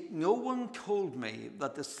 You see, no one told me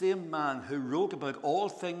that the same man who wrote about all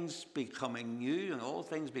things becoming new and all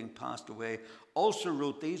things being passed away also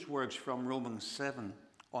wrote these words from Romans 7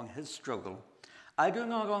 on his struggle. "I do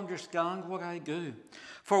not understand what I do.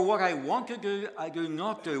 For what I want to do, I do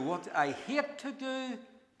not do. What I hate to do,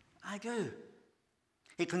 I do."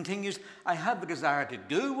 He continues, "I have the desire to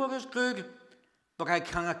do what is good, but I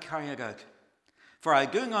cannot carry it out. For I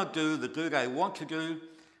do not do the good I want to do,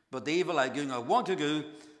 but the evil I do not want to do,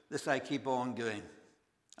 this I keep on doing."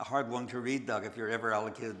 A hard one to read that if you're ever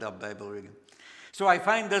allocated that Bible reading. "So I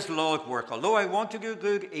find this law at work. Although I want to do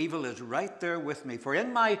good, evil is right there with me. For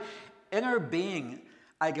in my inner being,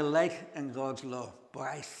 I delight in God's law. But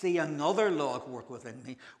I see another law at work within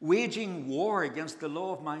me, waging war against the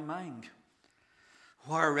law of my mind.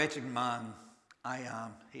 What a wretched man I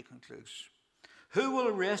am," he concludes. "Who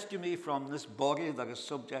will rescue me from this body that is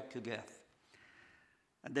subject to death?"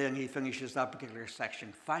 And then he finishes that particular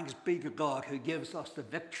section. "Thanks be to God who gives us the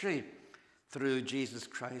victory through Jesus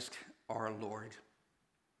Christ our Lord."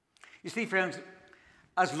 You see, friends,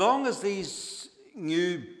 as long as we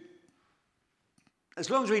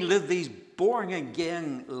live these born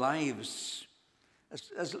again lives,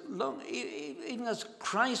 even as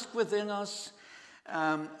Christ within us,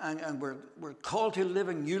 and we're called to live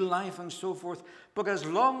a new life and so forth. But as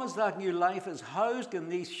long as that new life is housed in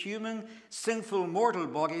these human, sinful, mortal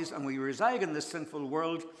bodies, and we reside in this sinful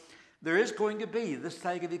world, there is going to be, this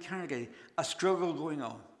side of eternity, a struggle going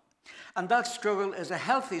on. And that struggle is a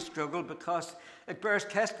healthy struggle because it bears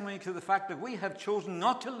testimony to the fact that we have chosen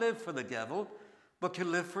not to live for the devil, but to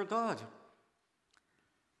live for God.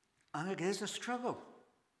 And it is a struggle.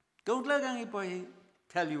 Don't let anybody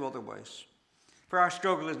tell you otherwise. For our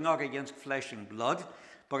struggle is not against flesh and blood,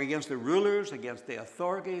 but against the rulers, against the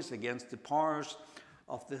authorities, against the powers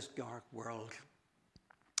of this dark world.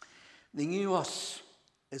 The new us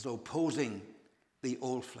is opposing the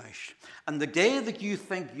old flesh. And the day that you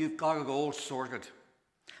think you've got it all sorted,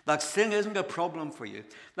 that sin isn't a problem for you,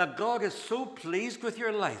 that God is so pleased with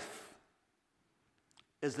your life,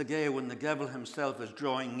 is the day when the devil himself is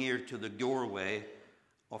drawing near to the doorway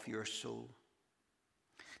of your soul.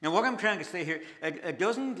 Now, what I'm trying to say here, it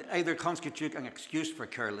doesn't either constitute an excuse for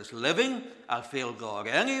careless living, "I'll fail God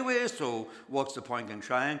anyway, so what's the point in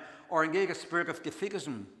trying?" or indeed a spirit of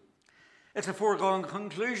defeatism. It's a foregone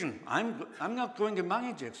conclusion. I'm not going to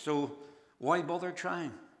manage it, so why bother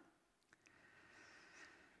trying?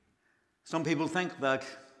 Some people think that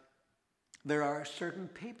there are certain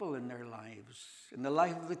people in their lives, in the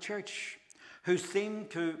life of the church, who seem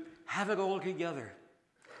to have it all together.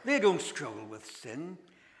 They don't struggle with sin.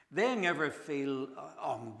 They never feel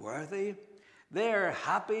unworthy. They're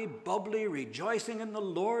happy, bubbly, rejoicing in the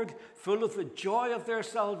Lord, full of the joy of their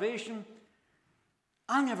salvation.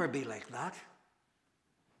 I'll never be like that.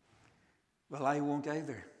 Well, I won't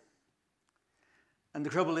either. And the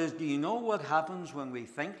trouble is, do you know what happens when we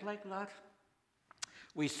think like that?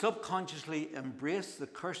 We subconsciously embrace the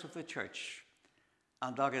curse of the church,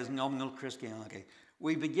 and that is nominal Christianity.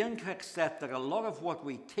 We begin to accept that a lot of what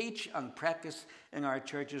we teach and practice in our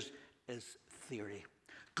churches is theory.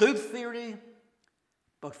 Good theory,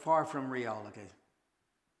 but far from reality.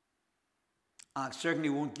 And it certainly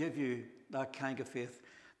won't give you that kind of faith,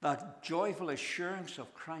 that joyful assurance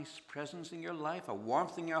of Christ's presence in your life, a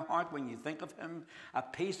warmth in your heart when you think of him, a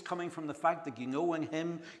peace coming from the fact that you know in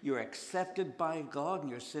him you're accepted by God and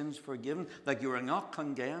your sins forgiven, that you are not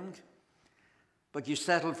condemned, but you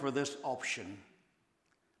settle for this option.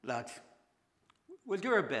 that we'll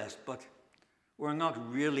do our best, but we're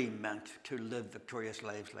not really meant to live victorious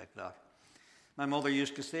lives like that. My mother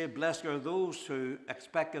used to say, "Blessed are those who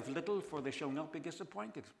expecteth little, for they shall not be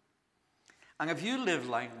disappointed." And if you live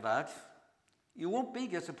like that, you won't be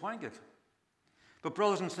disappointed. But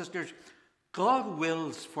brothers and sisters, God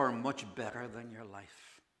wills for much better than your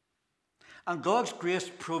life. And God's grace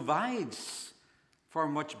provides for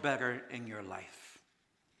much better in your life.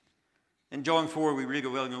 In John 4, we read a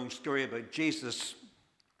well-known story about Jesus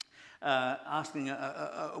asking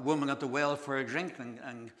a woman at the well for a drink,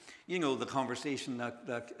 and you know the conversation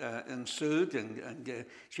that ensued, and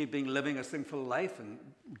she'd been living a sinful life, and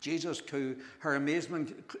Jesus, to her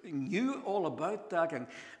amazement, knew all about that,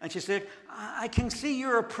 and she said, "I can see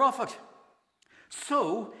you're a prophet.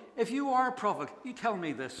 So, if you are a prophet, you tell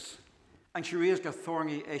me this." And she raised a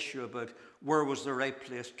thorny issue about where was the right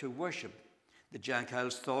place to worship. The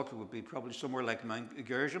Gentiles thought it would be probably somewhere like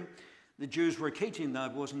Magheralin. The Jews were teaching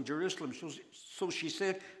that was in Jerusalem. So she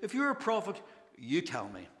said, "If you're a prophet, you tell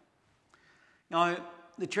me." Now,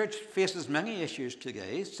 the church faces many issues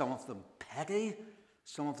today, some of them petty,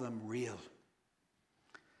 some of them real.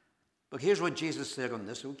 But here's what Jesus said on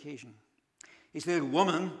this occasion. He said,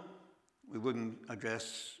 "Woman," we wouldn't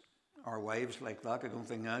address our wives like that, I don't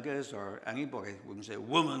think Agnes or anybody wouldn't say,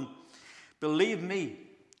 "Woman, believe me,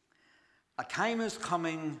 a time is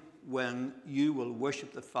coming when you will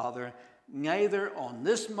worship the Father neither on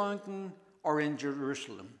this mountain or in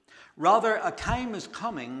Jerusalem. Rather, a time is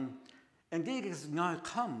coming, indeed it has now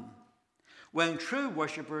come, when true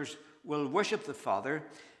worshippers will worship the Father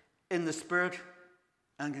in the Spirit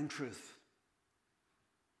and in truth."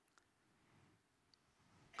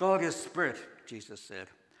 God is Spirit, Jesus said,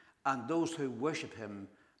 and those who worship him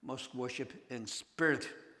must worship in spirit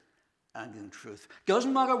and in truth.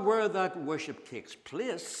 Doesn't matter where that worship takes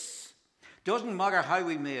place. Doesn't matter how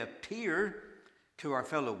we may appear to our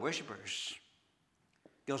fellow worshippers.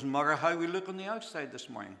 Doesn't matter how we look on the outside this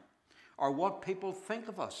morning or what people think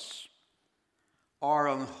of us. Our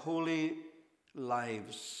unholy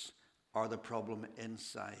lives are the problem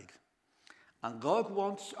inside. And God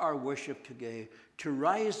wants our worship today to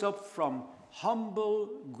rise up from humble,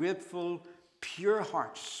 grateful, pure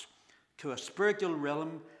hearts to a spiritual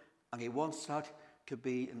realm, and he wants that to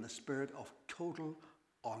be in the spirit of total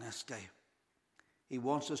honesty. He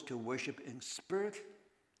wants us to worship in spirit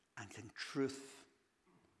and in truth,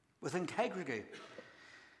 with integrity.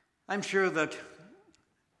 I'm sure that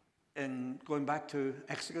in going back to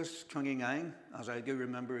Exodus 29, as I do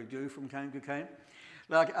remember it do from time to time,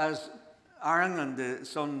 like as Aaron and the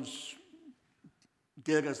sons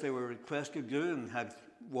did as they were requested to do and had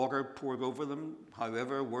water poured over them,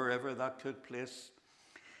 however, wherever that took place,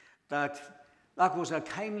 that was a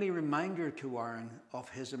timely reminder to Aaron of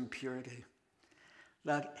his impurity,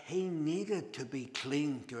 that he needed to be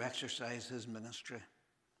clean to exercise his ministry.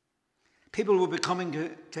 People would be coming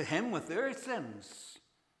to him with their sins.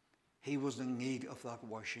 He was in need of that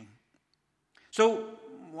washing. So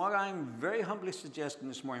what I'm very humbly suggesting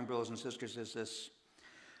this morning, brothers and sisters, is this.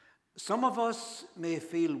 Some of us may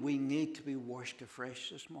feel we need to be washed afresh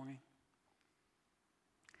this morning.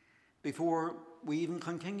 Before we even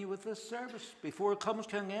continue with this service, before it comes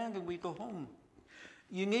to an end and we go home,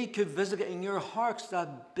 you need to visit in your hearts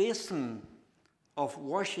that basin of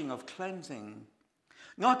washing, of cleansing.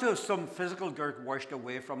 Not to have some physical dirt washed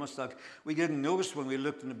away from us that we didn't notice when we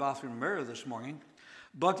looked in the bathroom mirror this morning,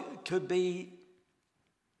 but to be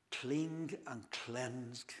cleaned and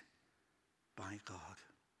cleansed by God.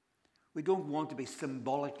 We don't want to be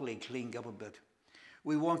symbolically cleaned up a bit.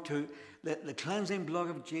 We want the cleansing blood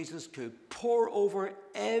of Jesus to pour over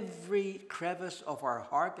every crevice of our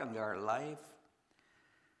heart and our life.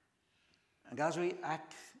 And as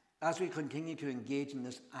we continue to engage in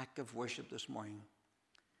this act of worship this morning,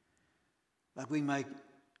 that we might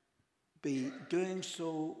be doing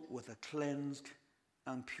so with a cleansed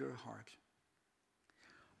and pure heart,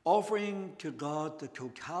 offering to God the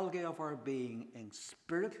totality of our being in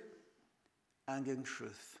spirit and in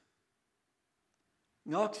truth.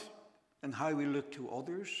 Not in how we look to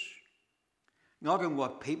others, not in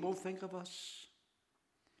what people think of us,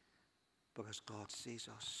 but as God sees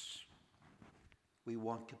us. We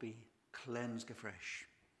want to be cleansed afresh.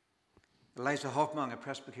 Eliza Hoffman, a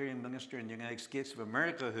Presbyterian minister in the United States of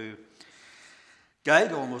America who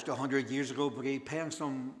died almost 100 years ago, but he penned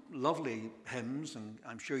some lovely hymns, and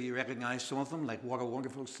I'm sure you recognize some of them, like "What a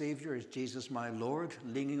Wonderful Savior is Jesus my Lord,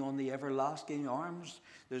 leaning on the everlasting arms.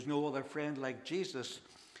 There's no other friend like Jesus."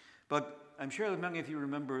 But I'm sure that many of you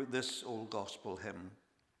remember this old gospel hymn.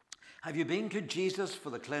 Have you been to Jesus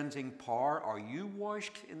for the cleansing power? Are you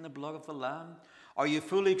washed in the blood of the Lamb? Are you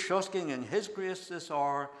fully trusting in his grace this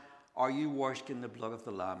hour? Are you washed in the blood of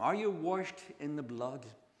the Lamb? Are you washed in the blood,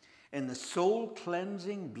 in the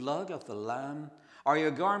soul-cleansing blood of the Lamb? Are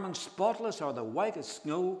your garments spotless or the white as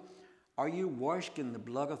snow? Are you washed in the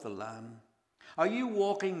blood of the Lamb? Are you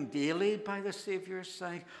walking daily by the Saviour's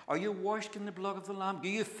side? Are you washed in the blood of the Lamb? Do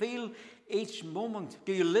you feel each moment?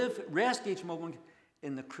 Do you rest each moment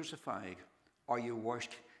in the crucified? Are you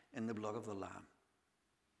washed in the blood of the Lamb?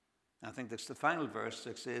 I think that's the final verse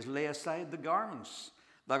that says, lay aside the garments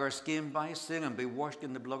that are stained by sin and be washed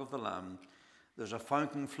in the blood of the Lamb. There's a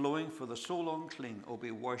fountain flowing for the soul unclean. Oh,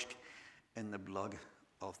 be washed in the blood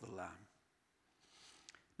of the Lamb.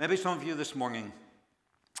 Maybe some of you this morning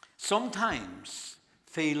sometimes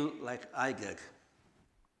feel like I did.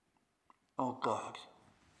 Oh God,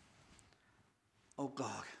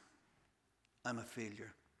 I'm a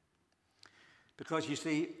failure. Because you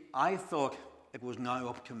see, I thought it was now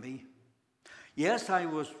up to me. Yes, I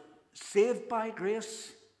was saved by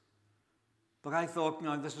grace, but I thought,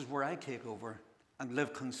 now this is where I take over and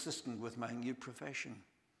live consistent with my new profession.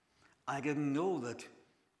 I didn't know that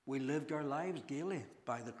we lived our lives daily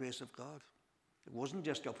by the grace of God. It wasn't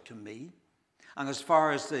just up to me. And as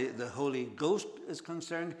far as the Holy Ghost is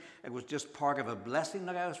concerned, it was just part of a blessing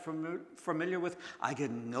that I was familiar with. I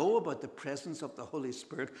didn't know about the presence of the Holy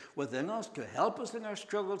Spirit within us to help us in our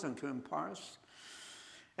struggles and to empower us.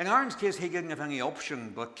 In Aaron's case, he didn't have any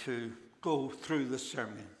option but to go through the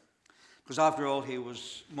ceremony. Because after all, he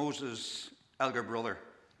was Moses' elder brother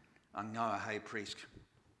and now a high priest.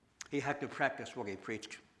 He had to practice what he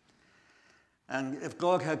preached. And if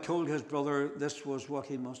God had told his brother this was what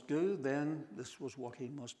he must do, then this was what he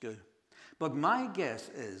must do. But my guess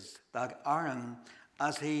is that Aaron,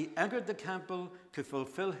 as he entered the temple to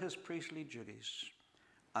fulfill his priestly duties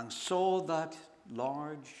and saw that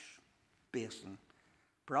large basin,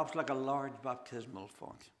 perhaps like a large baptismal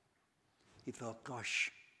font, he thought,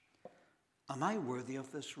 gosh, am I worthy of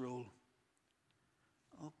this role?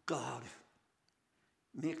 Oh God,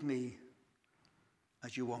 make me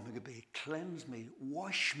as you want me to be. Cleanse me,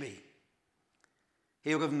 wash me.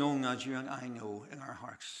 He would have known, as you and I know in our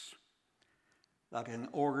hearts, that in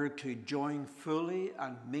order to join fully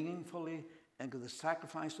and meaningfully into the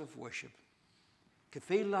sacrifice of worship, to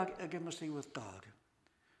feel that intimacy with God,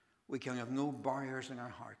 we can have no barriers in our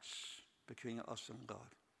hearts between us and God.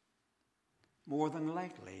 More than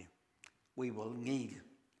likely, we will need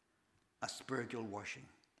a spiritual washing.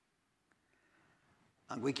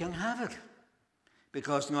 And we can have it.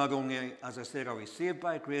 Because not only, as I said, are we saved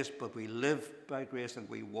by grace, but we live by grace and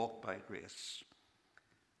we walk by grace.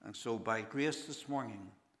 And so by grace this morning,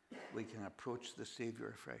 we can approach the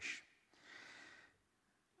Saviour afresh.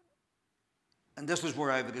 And this is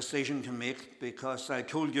where I have a decision to make, because I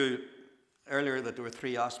told you earlier that there were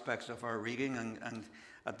three aspects of our reading, and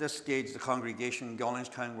at this stage the congregation in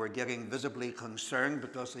Dollingstown were getting visibly concerned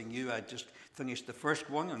because they knew I'd just finished the first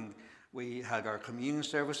one and we had our communion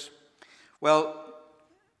service. Well,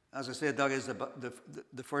 as I said, that is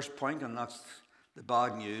the first point, and that's the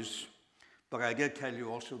bad news. But I did tell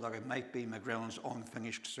you also that it might be Magheralin's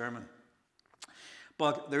unfinished sermon.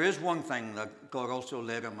 But there is one thing that God also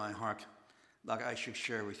laid on my heart that I should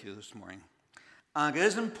share with you this morning. And it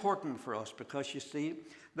is important for us because, you see,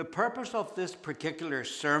 the purpose of this particular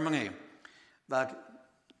ceremony that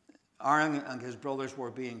Aaron and his brothers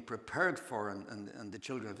were being prepared for, and the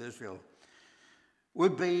children of Israel,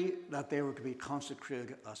 would be that they were to be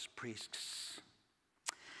consecrated as priests.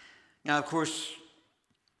 Now, of course,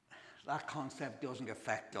 that concept doesn't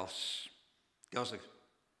affect us, does it?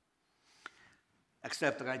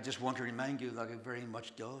 Except that I just want to remind you that it very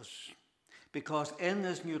much does. Because in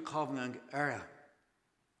this new covenant era,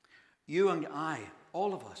 you and I,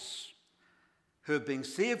 all of us, who have been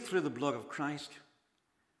saved through the blood of Christ,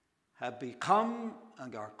 have become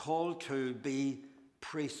and are called to be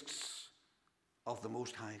priests of the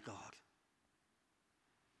Most High God.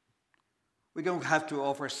 We don't have to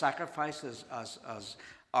offer sacrifices as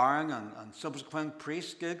Aaron and subsequent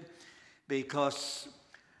priests did, because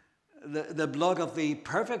the blood of the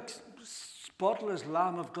perfect, spotless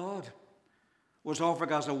Lamb of God was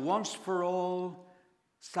offered as a once-for-all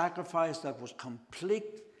sacrifice that was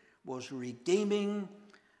complete, was redeeming,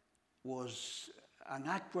 was an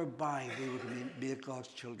act whereby we would be God's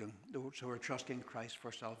children, those who are trusting Christ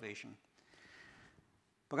for salvation.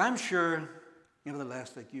 But I'm sure,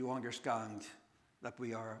 nevertheless, that you understand that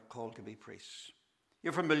we are called to be priests.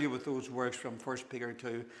 You're familiar with those words from 1 Peter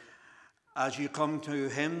 2. As you come to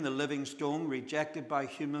him, the living stone, rejected by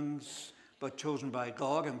humans, but chosen by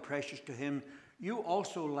God and precious to him, you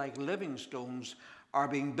also, like living stones, are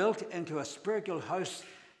being built into a spiritual house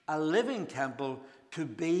a living temple, to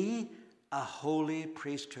be a holy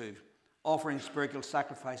priesthood, offering spiritual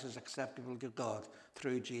sacrifices acceptable to God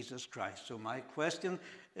through Jesus Christ. So my question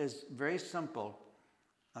is very simple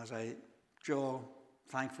as I draw,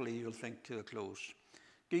 thankfully you'll think, to a close.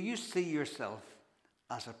 Do you see yourself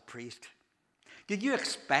as a priest? Did you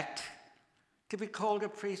expect to be called a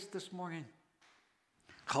priest this morning?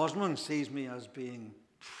 Cosmond sees me as being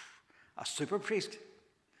a super priest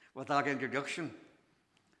with that introduction.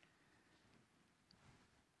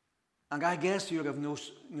 And I guess you'll have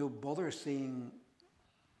no bother seeing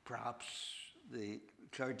perhaps the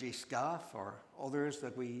clergy staff or others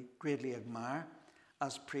that we greatly admire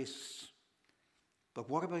as priests. But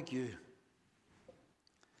what about you?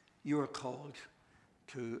 You are called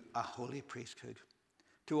to a holy priesthood,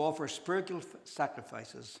 to offer spiritual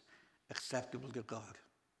sacrifices acceptable to God.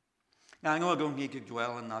 Now, I know I don't need to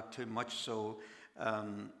dwell on that too much, so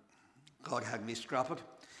God had me scrap it.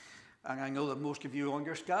 And I know that most of you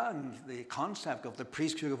understand the concept of the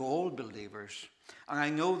priesthood of all believers. And I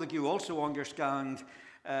know that you also understand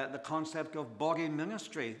the concept of body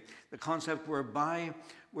ministry, the concept whereby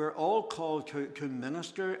we're all called to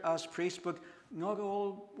minister as priests, but not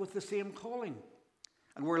all with the same calling.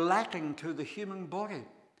 And we're lacking to the human body.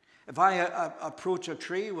 If I approach a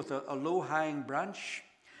tree with a low-hanging branch,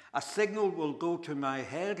 a signal will go to my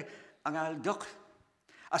head and I'll duck.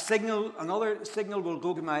 Another signal will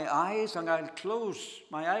go to my eyes and I'll close.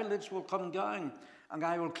 My eyelids will come down and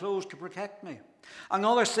I will close to protect me.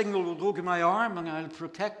 Another signal will go to my arm and I'll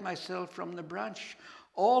protect myself from the branch.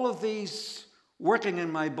 All of these working in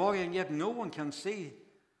my body, and yet no one can see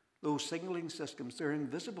those signaling systems. They're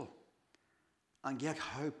invisible. And yet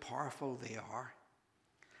how powerful they are.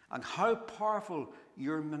 And how powerful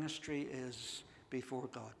your ministry is before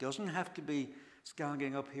God. It doesn't have to be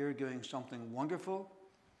standing up here doing something wonderful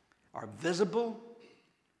or visible.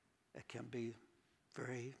 It can be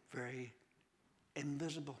very, very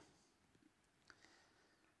invisible.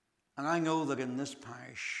 And I know that in this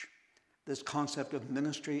parish, this concept of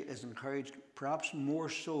ministry is encouraged perhaps more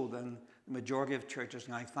so than the majority of churches.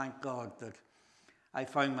 And I thank God that I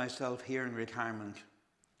found myself here in retirement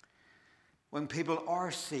when people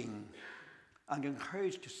are seen and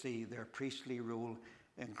encouraged to see their priestly role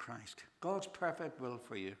in Christ. God's perfect will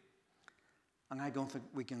for you. And I don't think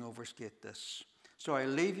we can overstate this. So I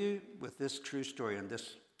leave you with this true story, and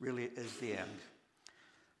this really is the end.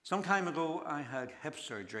 Some time ago, I had hip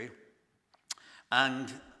surgery.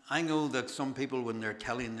 And I know that some people, when they're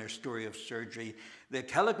telling their story of surgery, they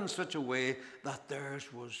tell it in such a way that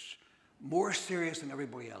theirs was more serious than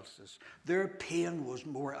everybody else's. Their pain was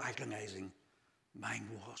more agonizing. Mine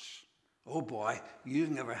was. Oh boy,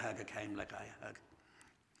 you've never had a time like I had.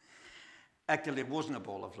 Actually, it wasn't a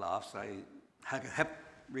ball of laughs. I had a hip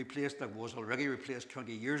replaced that was already replaced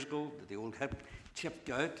 20 years ago. The old hip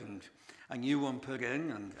chipped out and a new one put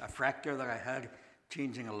in, and a fracture that I had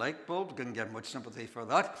changing a light bulb. Didn't get much sympathy for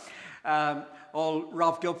that. All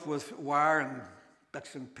wrapped up with wire and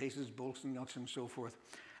bits and pieces, bolts and nuts and so forth.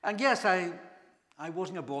 And yes, I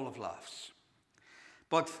wasn't a ball of laughs.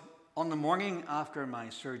 But on the morning after my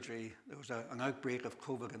surgery, there was an outbreak of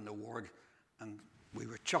COVID in the ward, and we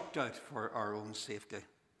were chucked out for our own safety.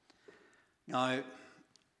 Now,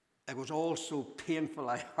 it was all so painful,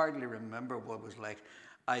 I hardly remember what it was like.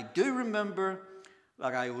 I do remember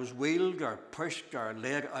that I was wheeled or pushed or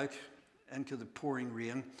led out into the pouring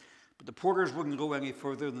rain, but the porters wouldn't go any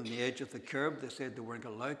further than the edge of the curb. They said they weren't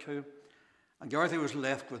allowed to. And Dorothy was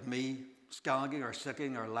left with me, standing or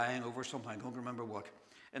sitting or lying over something, I don't remember what,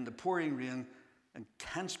 in the pouring rain,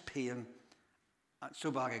 intense pain,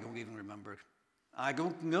 so bad I don't even remember it. I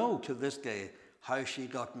don't know to this day how she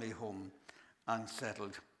got me home and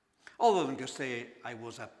settled, other than to say I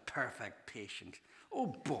was a perfect patient. Oh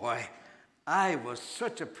boy, I was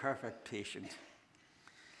such a perfect patient.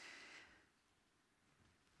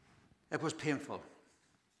 It was painful,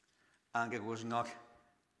 and it was not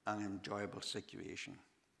an enjoyable situation.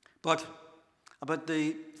 But about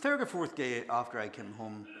the third or fourth day after I came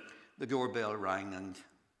home, the doorbell rang, and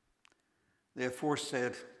the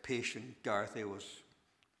aforesaid patient, Dorothy, was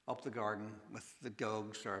up the garden with the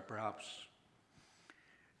dogs, or perhaps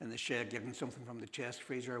in the shed getting something from the chest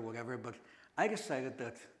freezer or whatever, but I decided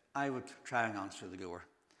that I would try and answer the door.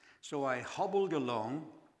 So I hobbled along,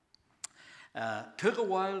 took a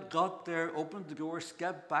while, got there, opened the door,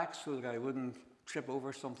 stepped back so that I wouldn't trip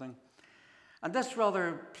over something. And this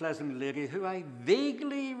rather pleasant lady, who I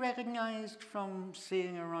vaguely recognized from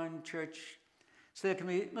seeing around church, said to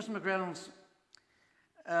me, "Mr. Magheralin,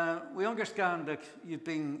 we understand that you've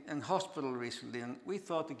been in hospital recently, and we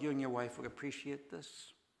thought that you and your wife would appreciate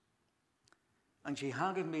this." and she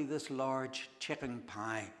handed me this large chicken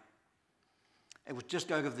pie. It was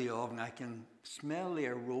just out of the oven. I can smell the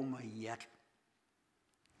aroma yet.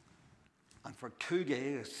 And for 2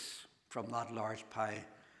 days from that large pie,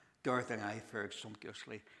 Dorothy and I fared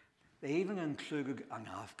sumptuously. They even included an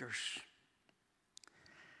afters.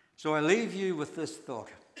 So I leave you with this thought.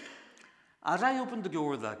 As I opened the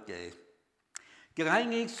door that day, did I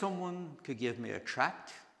need someone to give me a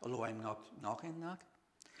tract, although I'm not knocking that?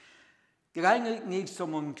 Did I need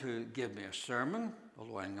someone to give me a sermon,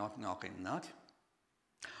 although I'm not knocking that?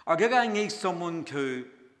 Or did I need someone to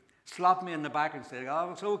slap me in the back and say,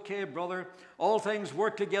 oh, it's okay, brother. All things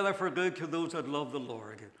work together for good to those that love the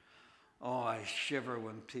Lord. Oh, I shiver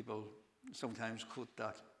when people sometimes quote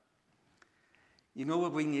that. You know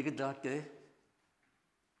what we needed that day?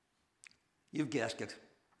 You've guessed it.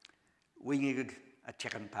 We needed a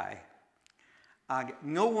chicken pie. And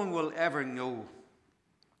no one will ever know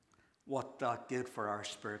what that did for our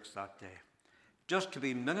spirits that day. Just to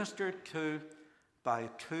be ministered to by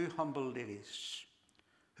 2 humble ladies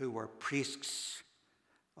who were priests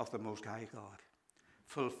of the Most High God,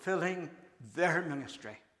 fulfilling their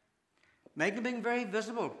ministry. Might have been very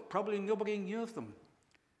visible. Probably nobody knew of them.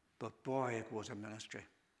 But boy, it was a ministry.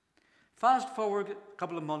 Fast forward a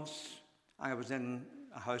couple of months, I was in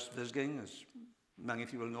a house visiting. As many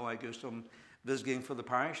of you will know, I do some visiting for the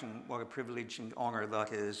parish, and what a privilege and honour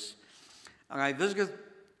that is. And I visited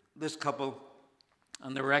this couple,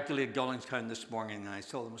 and they were actually at Dollingstown this morning, and I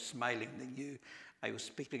saw them smiling. They knew I was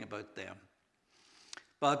speaking about them.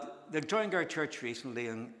 But they joined our church recently,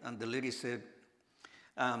 and the lady said,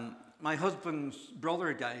 my husband's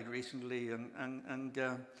brother died recently, and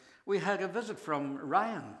we had a visit from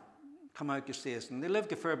Ryan come out to see us, and they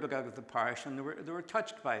lived a fair bit out of the parish, and they were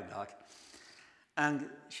touched by that. And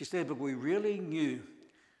she said, but we really knew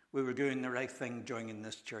we were doing the right thing joining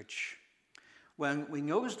this church. When we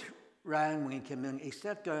noticed Ryan, when he came in, he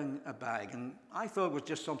set down a bag, and I thought it was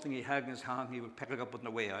just something he had in his hand, he would pick it up on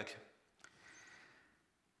the way out.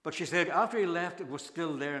 But she said, after he left, it was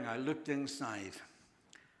still there, and I looked inside.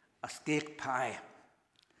 A steak pie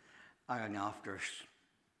and an afters.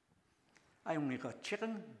 I only got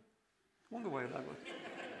chicken. Wonder why that was.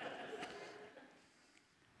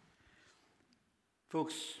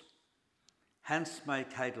 Folks, hence my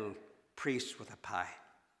title, Priest with a Pie.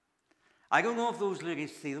 I don't know if those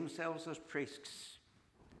ladies see themselves as priests,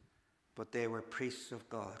 but they were priests of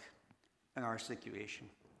God in our situation.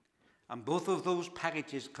 And both of those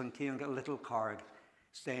packages contained a little card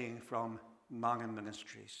saying from Magheralin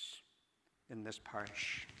Ministries in this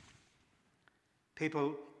parish.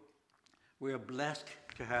 People, we are blessed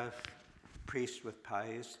to have priests with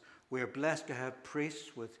pies. We are blessed to have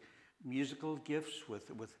priests with musical gifts,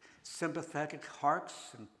 with sympathetic hearts,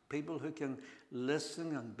 and people who can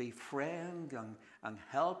listen and befriend and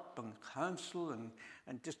help and counsel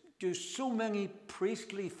and just do so many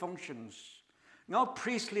priestly functions. Not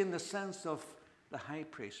priestly in the sense of the high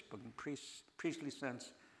priest, but in priestly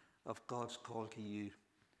sense of God's call to you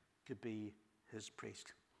to be his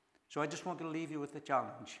priest. So I just want to leave you with the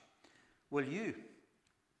challenge. Will you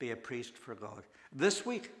be a priest for God? This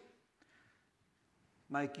week,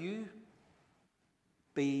 might you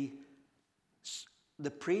be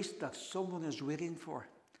the priest that someone is waiting for,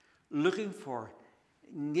 looking for,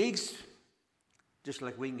 needs, just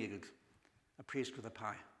like we needed, a priest with a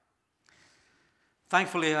pie.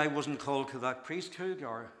 Thankfully, I wasn't called to that priesthood,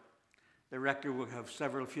 or the rector would have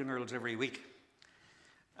several funerals every week.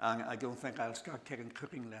 And I don't think I'll start taking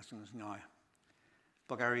cooking lessons now.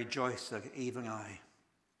 But I rejoice that even I,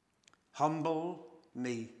 humble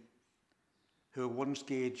me, who at one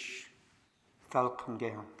stage felt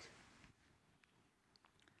condemned,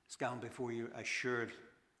 stand before you assured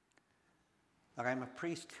that I'm a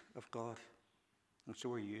priest of God, and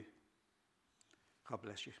so are you. God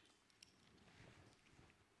bless you.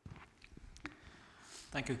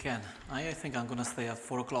 Thank you, Ken. I think I'm going to stay at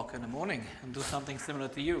 4 o'clock in the morning and do something similar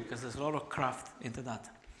to you, because there's a lot of craft into that.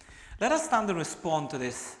 Let us stand and respond to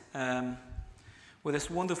this with this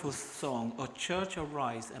wonderful song, O Church,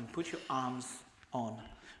 Arise and Put Your Armor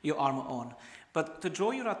on. But to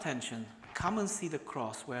draw your attention, come and see the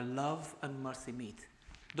cross where love and mercy meet.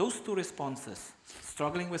 Those two responses,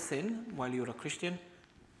 struggling with sin while you're a Christian,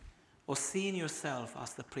 or seeing yourself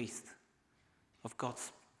as the priest of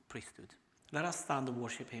God's priesthood. Let us stand and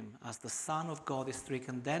worship him as the Son of God is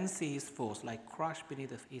stricken, then see his foes like crushed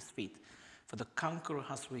beneath his feet. For the conqueror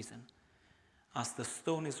has risen. As the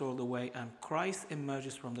stone is rolled away and Christ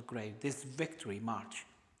emerges from the grave, this victory march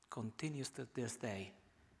continues to this day.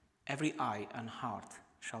 Every eye and heart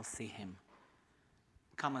shall see him.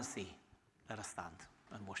 Come and see. Let us stand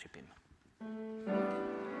and worship him.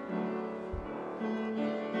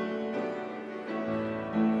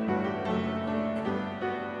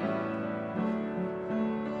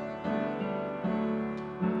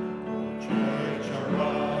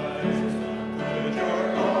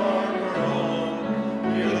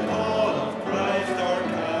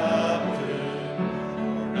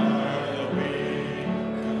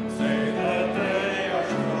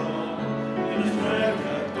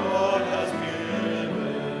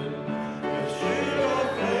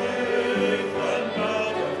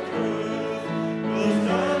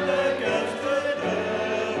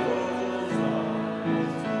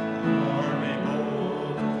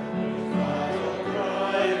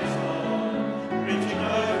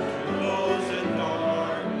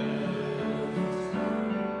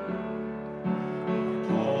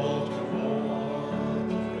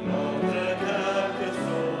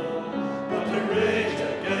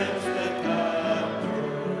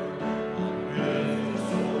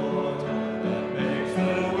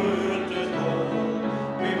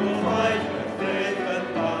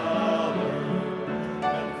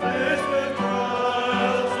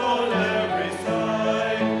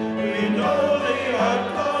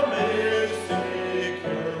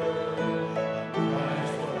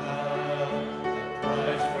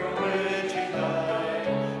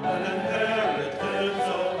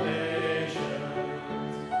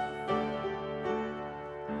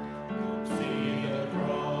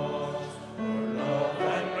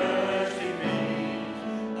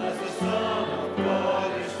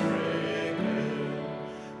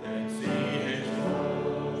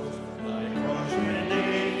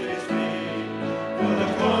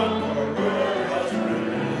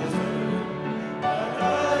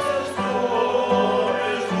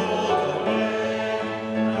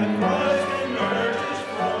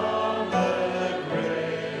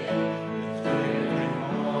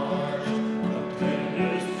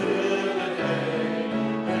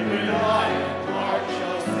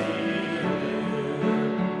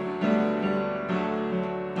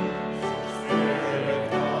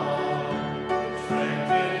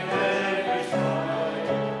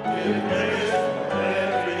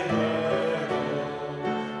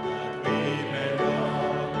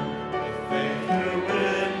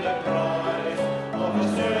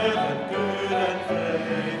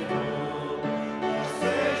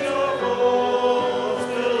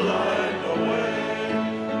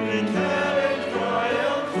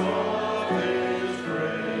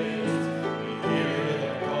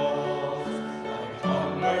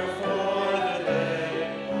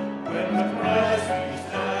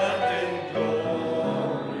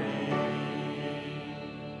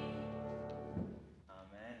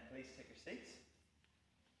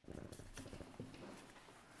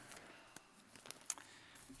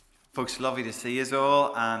 Folks, lovely to see you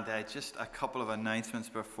all, and just a couple of announcements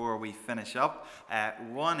before we finish up.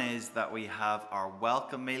 One is that we have our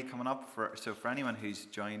welcome meal coming up. So for anyone who's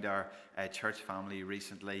joined our church family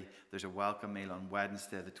recently, there's a welcome meal on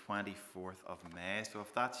Wednesday the 24th of May. So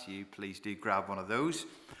if that's you, please do grab one of those.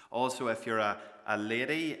 Also, if you're a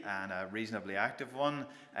lady and a reasonably active one,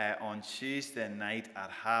 on Tuesday night at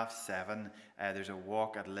 7:30, there's a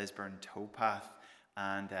walk at Lisburn Towpath.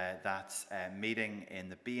 And that's a meeting in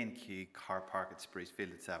the B&Q car park at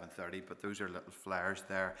Sprucefield at 7:30. But those are little flyers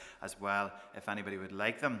there as well, if anybody would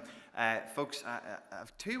like them. Folks, I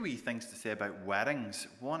have two wee things to say about weddings.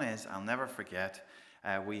 One is, I'll never forget,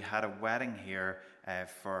 we had a wedding here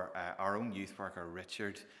for our own youth worker,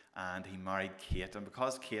 Richard, and he married Kate. And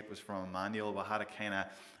because Kate was from Emmanuel, we had a kind of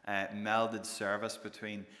melded service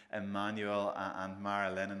between Emmanuel and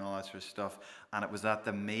Magheralin and all that sort of stuff. And it was at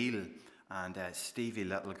the meal. And Stevie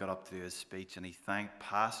Little got up to do his speech, and he thanked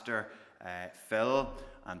Pastor Phil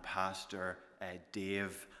and Pastor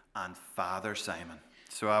Dave and Father Simon.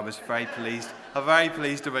 So I was very pleased. I'm very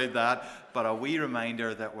pleased about that. But a wee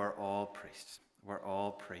reminder that we're all priests. We're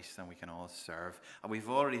all priests and we can all serve. And we've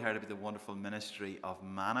already heard about the wonderful ministry of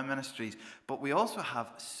Manna Ministries, but we also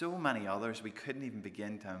have so many others we couldn't even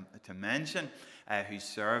begin to mention who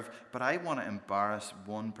serve. But I want to embarrass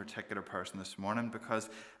one particular person this morning because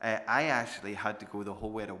I actually had to go the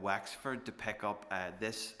whole way to Wexford to pick up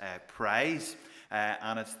this prize.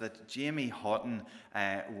 And it's that Jamie Houghton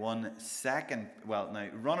won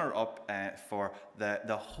runner-up for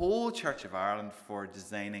the whole Church of Ireland for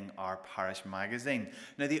designing our Parish magazine.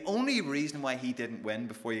 Now, the only reason why he didn't win,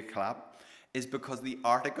 before you clap, is because the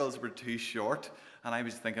articles were too short. And I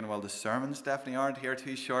was thinking, well, the sermons definitely aren't here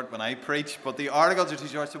too short when I preach, but the articles are too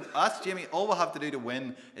short. So ask Jamie, all we'll have to do to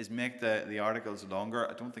win is make the articles longer.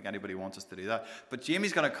 I don't think anybody wants us to do that. But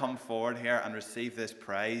Jamie's going to come forward here and receive this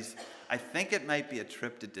prize. I think it might be a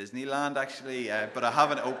trip to Disneyland, actually, but I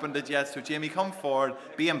haven't opened it yet. So Jamie, come forward.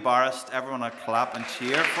 Be embarrassed. Everyone will clap and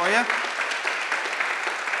cheer for you.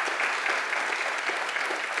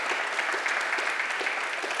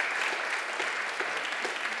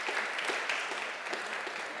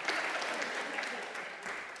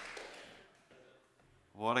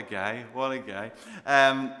 What a guy, what a guy.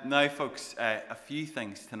 Now, folks, a few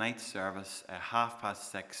things. Tonight's service,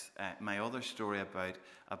 6:30. My other story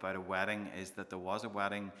about a wedding is that there was a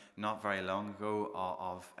wedding not very long ago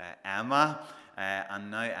of Emma, and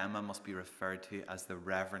now Emma must be referred to as the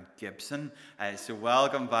Reverend Gibson. So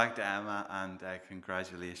welcome back to Emma, and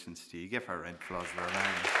congratulations to you. Give her a round of applause there.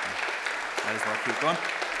 Might as well keep going.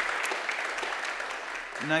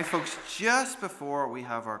 Now, folks, just before we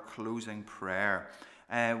have our closing prayer,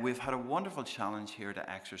 we've had a wonderful challenge here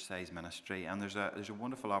to exercise ministry, and there's a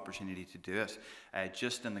wonderful opportunity to do it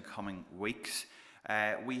just in the coming weeks.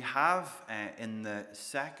 We have in the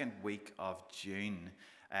second week of June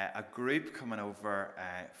a group coming over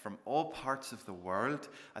from all parts of the world.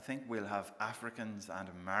 I think we'll have Africans and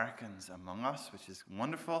Americans among us, which is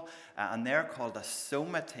wonderful, and they're called a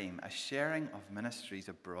SOMA team, a Sharing of Ministries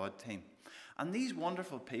Abroad team. And these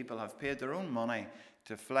wonderful people have paid their own money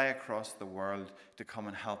to fly across the world to come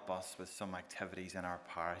and help us with some activities in our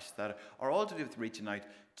parish that are all to do with reaching out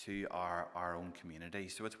to our own community.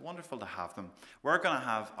 So it's wonderful to have them. We're going to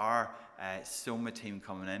have our SOMA team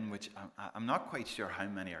coming in, which I'm not quite sure how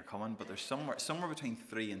many are coming, but there's somewhere between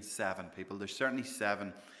 3 and 7 people. There's certainly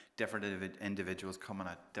 7 different individuals coming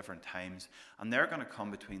at different times, and they're going to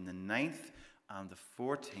come between the 9th and the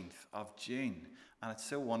 14th of June. And it's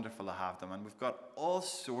so wonderful to have them. And we've got all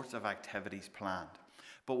sorts of activities planned.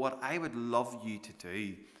 But what I would love you to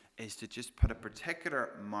do is to just put a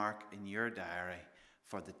particular mark in your diary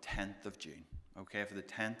for the 10th of June. Okay, for the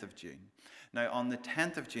 10th of June. Now, on the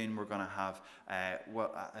 10th of June, we're going to have,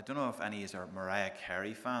 well, I don't know if any of you are Mariah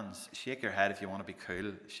Carey fans. Shake your head if you want to be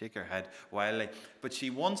cool. Shake your head wildly. But she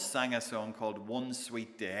once sang a song called One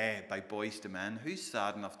Sweet Day by Boyz II Men. Who's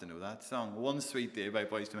sad enough to know that song? One Sweet Day by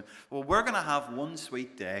Boyz II Men. Well, we're going to have One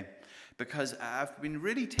Sweet Day because I've been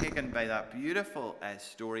really taken by that beautiful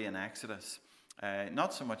story in Exodus.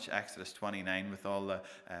 Not so much Exodus 29 with all the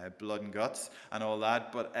blood and guts and all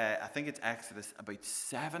that, but I think it's Exodus about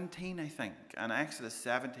 17, I think. And Exodus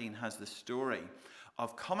 17 has the story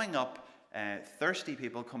of coming up, thirsty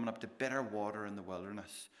people coming up to bitter water in the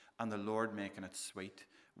wilderness, and the Lord making it sweet.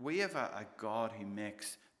 We have a God who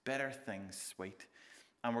makes bitter things sweet.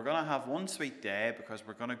 And we're going to have one sweet day because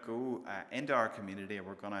we're going to go into our community and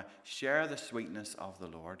we're going to share the sweetness of the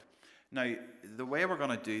Lord. Now, the way we're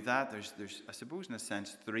going to do that, there's I suppose in a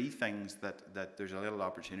sense, 3 things that there's a little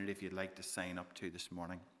opportunity if you'd like to sign up to this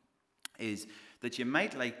morning, is that you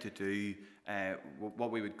might like to do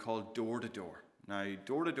what we would call door-to-door. Now,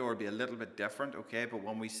 door-to-door will be a little bit different, okay, but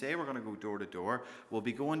when we say we're going to go door-to-door, we'll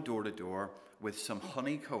be going door-to-door with some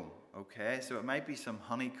honeycomb, okay? So it might be some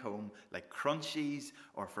honeycomb, like crunchies,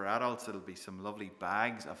 or for adults, it'll be some lovely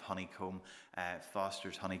bags of honeycomb,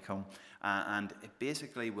 Foster's honeycomb. And it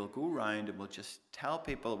basically, we'll go around and we'll just tell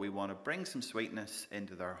people we want to bring some sweetness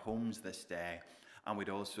into their homes this day. And we'd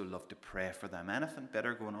also love to pray for them. Anything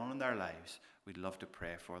bitter going on in their lives, we'd love to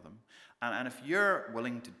pray for them. And if you're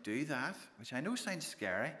willing to do that, which I know sounds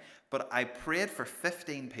scary, but I prayed for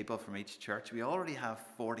 15 people from each church. We already have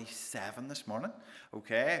 47 this morning,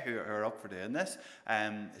 okay, who are up for doing this.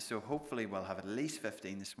 So hopefully we'll have at least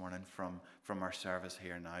 15 this morning from our service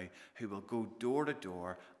here now, who will go door to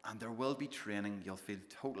door, and there will be training. You'll feel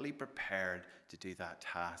totally prepared to do that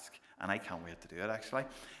task. And I can't wait to do it, actually.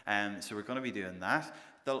 So we're going to be doing that.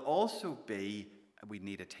 There'll also be, we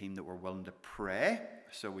need a team that we're willing to pray.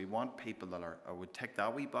 So we want people that would tick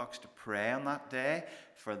that wee box to pray on that day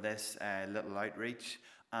for this little outreach.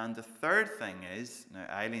 And the third thing is, now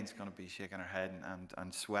Eileen's going to be shaking her head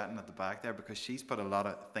and sweating at the back there because she's put a lot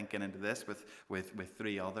of thinking into this with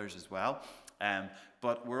 3 others as well.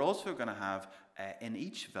 But we're also going to have in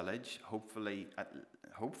each village, hopefully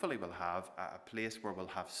we'll have a place where we'll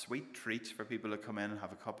have sweet treats for people to come in and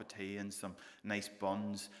have a cup of tea and some nice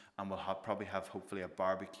buns, and we'll probably have hopefully a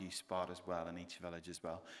barbecue spot as well in each village as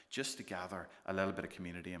well, just to gather a little bit of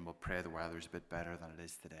community, and we'll pray the weather's a bit better than it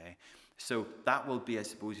is today. So that will be, I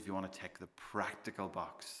suppose, if you want to tick the practical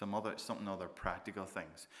box, some other practical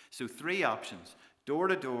things. So 3 options: door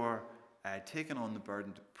to door, taking on the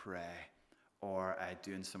burden to pray, or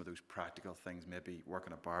doing some of those practical things, maybe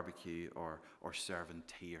working a barbecue or serving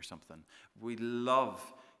tea or something. We love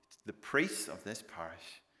the priests of this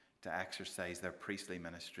parish to exercise their priestly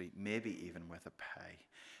ministry, maybe even with a pie.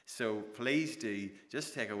 So please do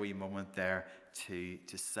just take a wee moment there to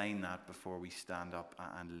sign that before we stand up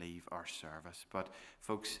and leave our service. But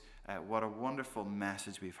folks, what a wonderful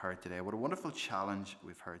message we've heard today. What a wonderful challenge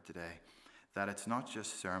we've heard today. That it's not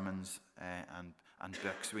just sermons and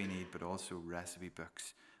books we need, but also recipe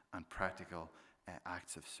books and practical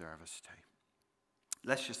acts of service too.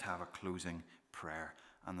 Let's just have a closing prayer,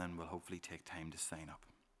 and then we'll hopefully take time to sign up.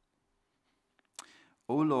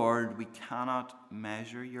 O Lord, we cannot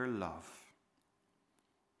measure your love,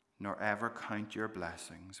 nor ever count your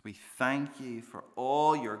blessings. We thank you for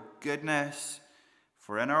all your goodness,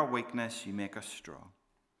 for in our weakness you make us strong.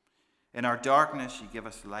 In our darkness you give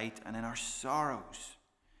us light, and in our sorrows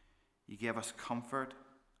you give us comfort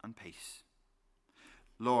and peace.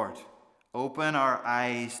 Lord, open our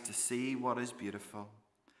eyes to see what is beautiful.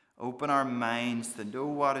 Open our minds to know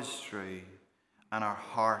what is true, and our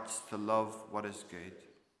hearts to love what is good.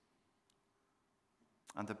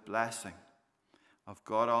 And the blessing of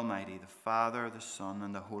God Almighty, the Father, the Son,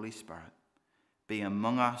 and the Holy Spirit be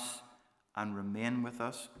among us and remain with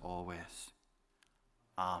us always.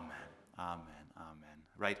 Amen. Amen. Amen.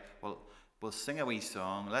 Right, well, we'll sing a wee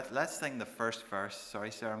song. Let's sing the first verse.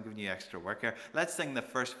 Sorry, Sarah, I'm giving you extra work here. Let's sing the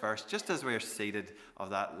first verse just as we're seated of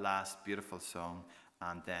that last beautiful song.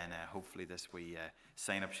 And then hopefully this wee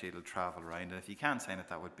sign-up sheet will travel around. And if you can sign it,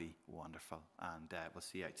 that would be wonderful. And we'll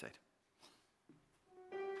see you outside.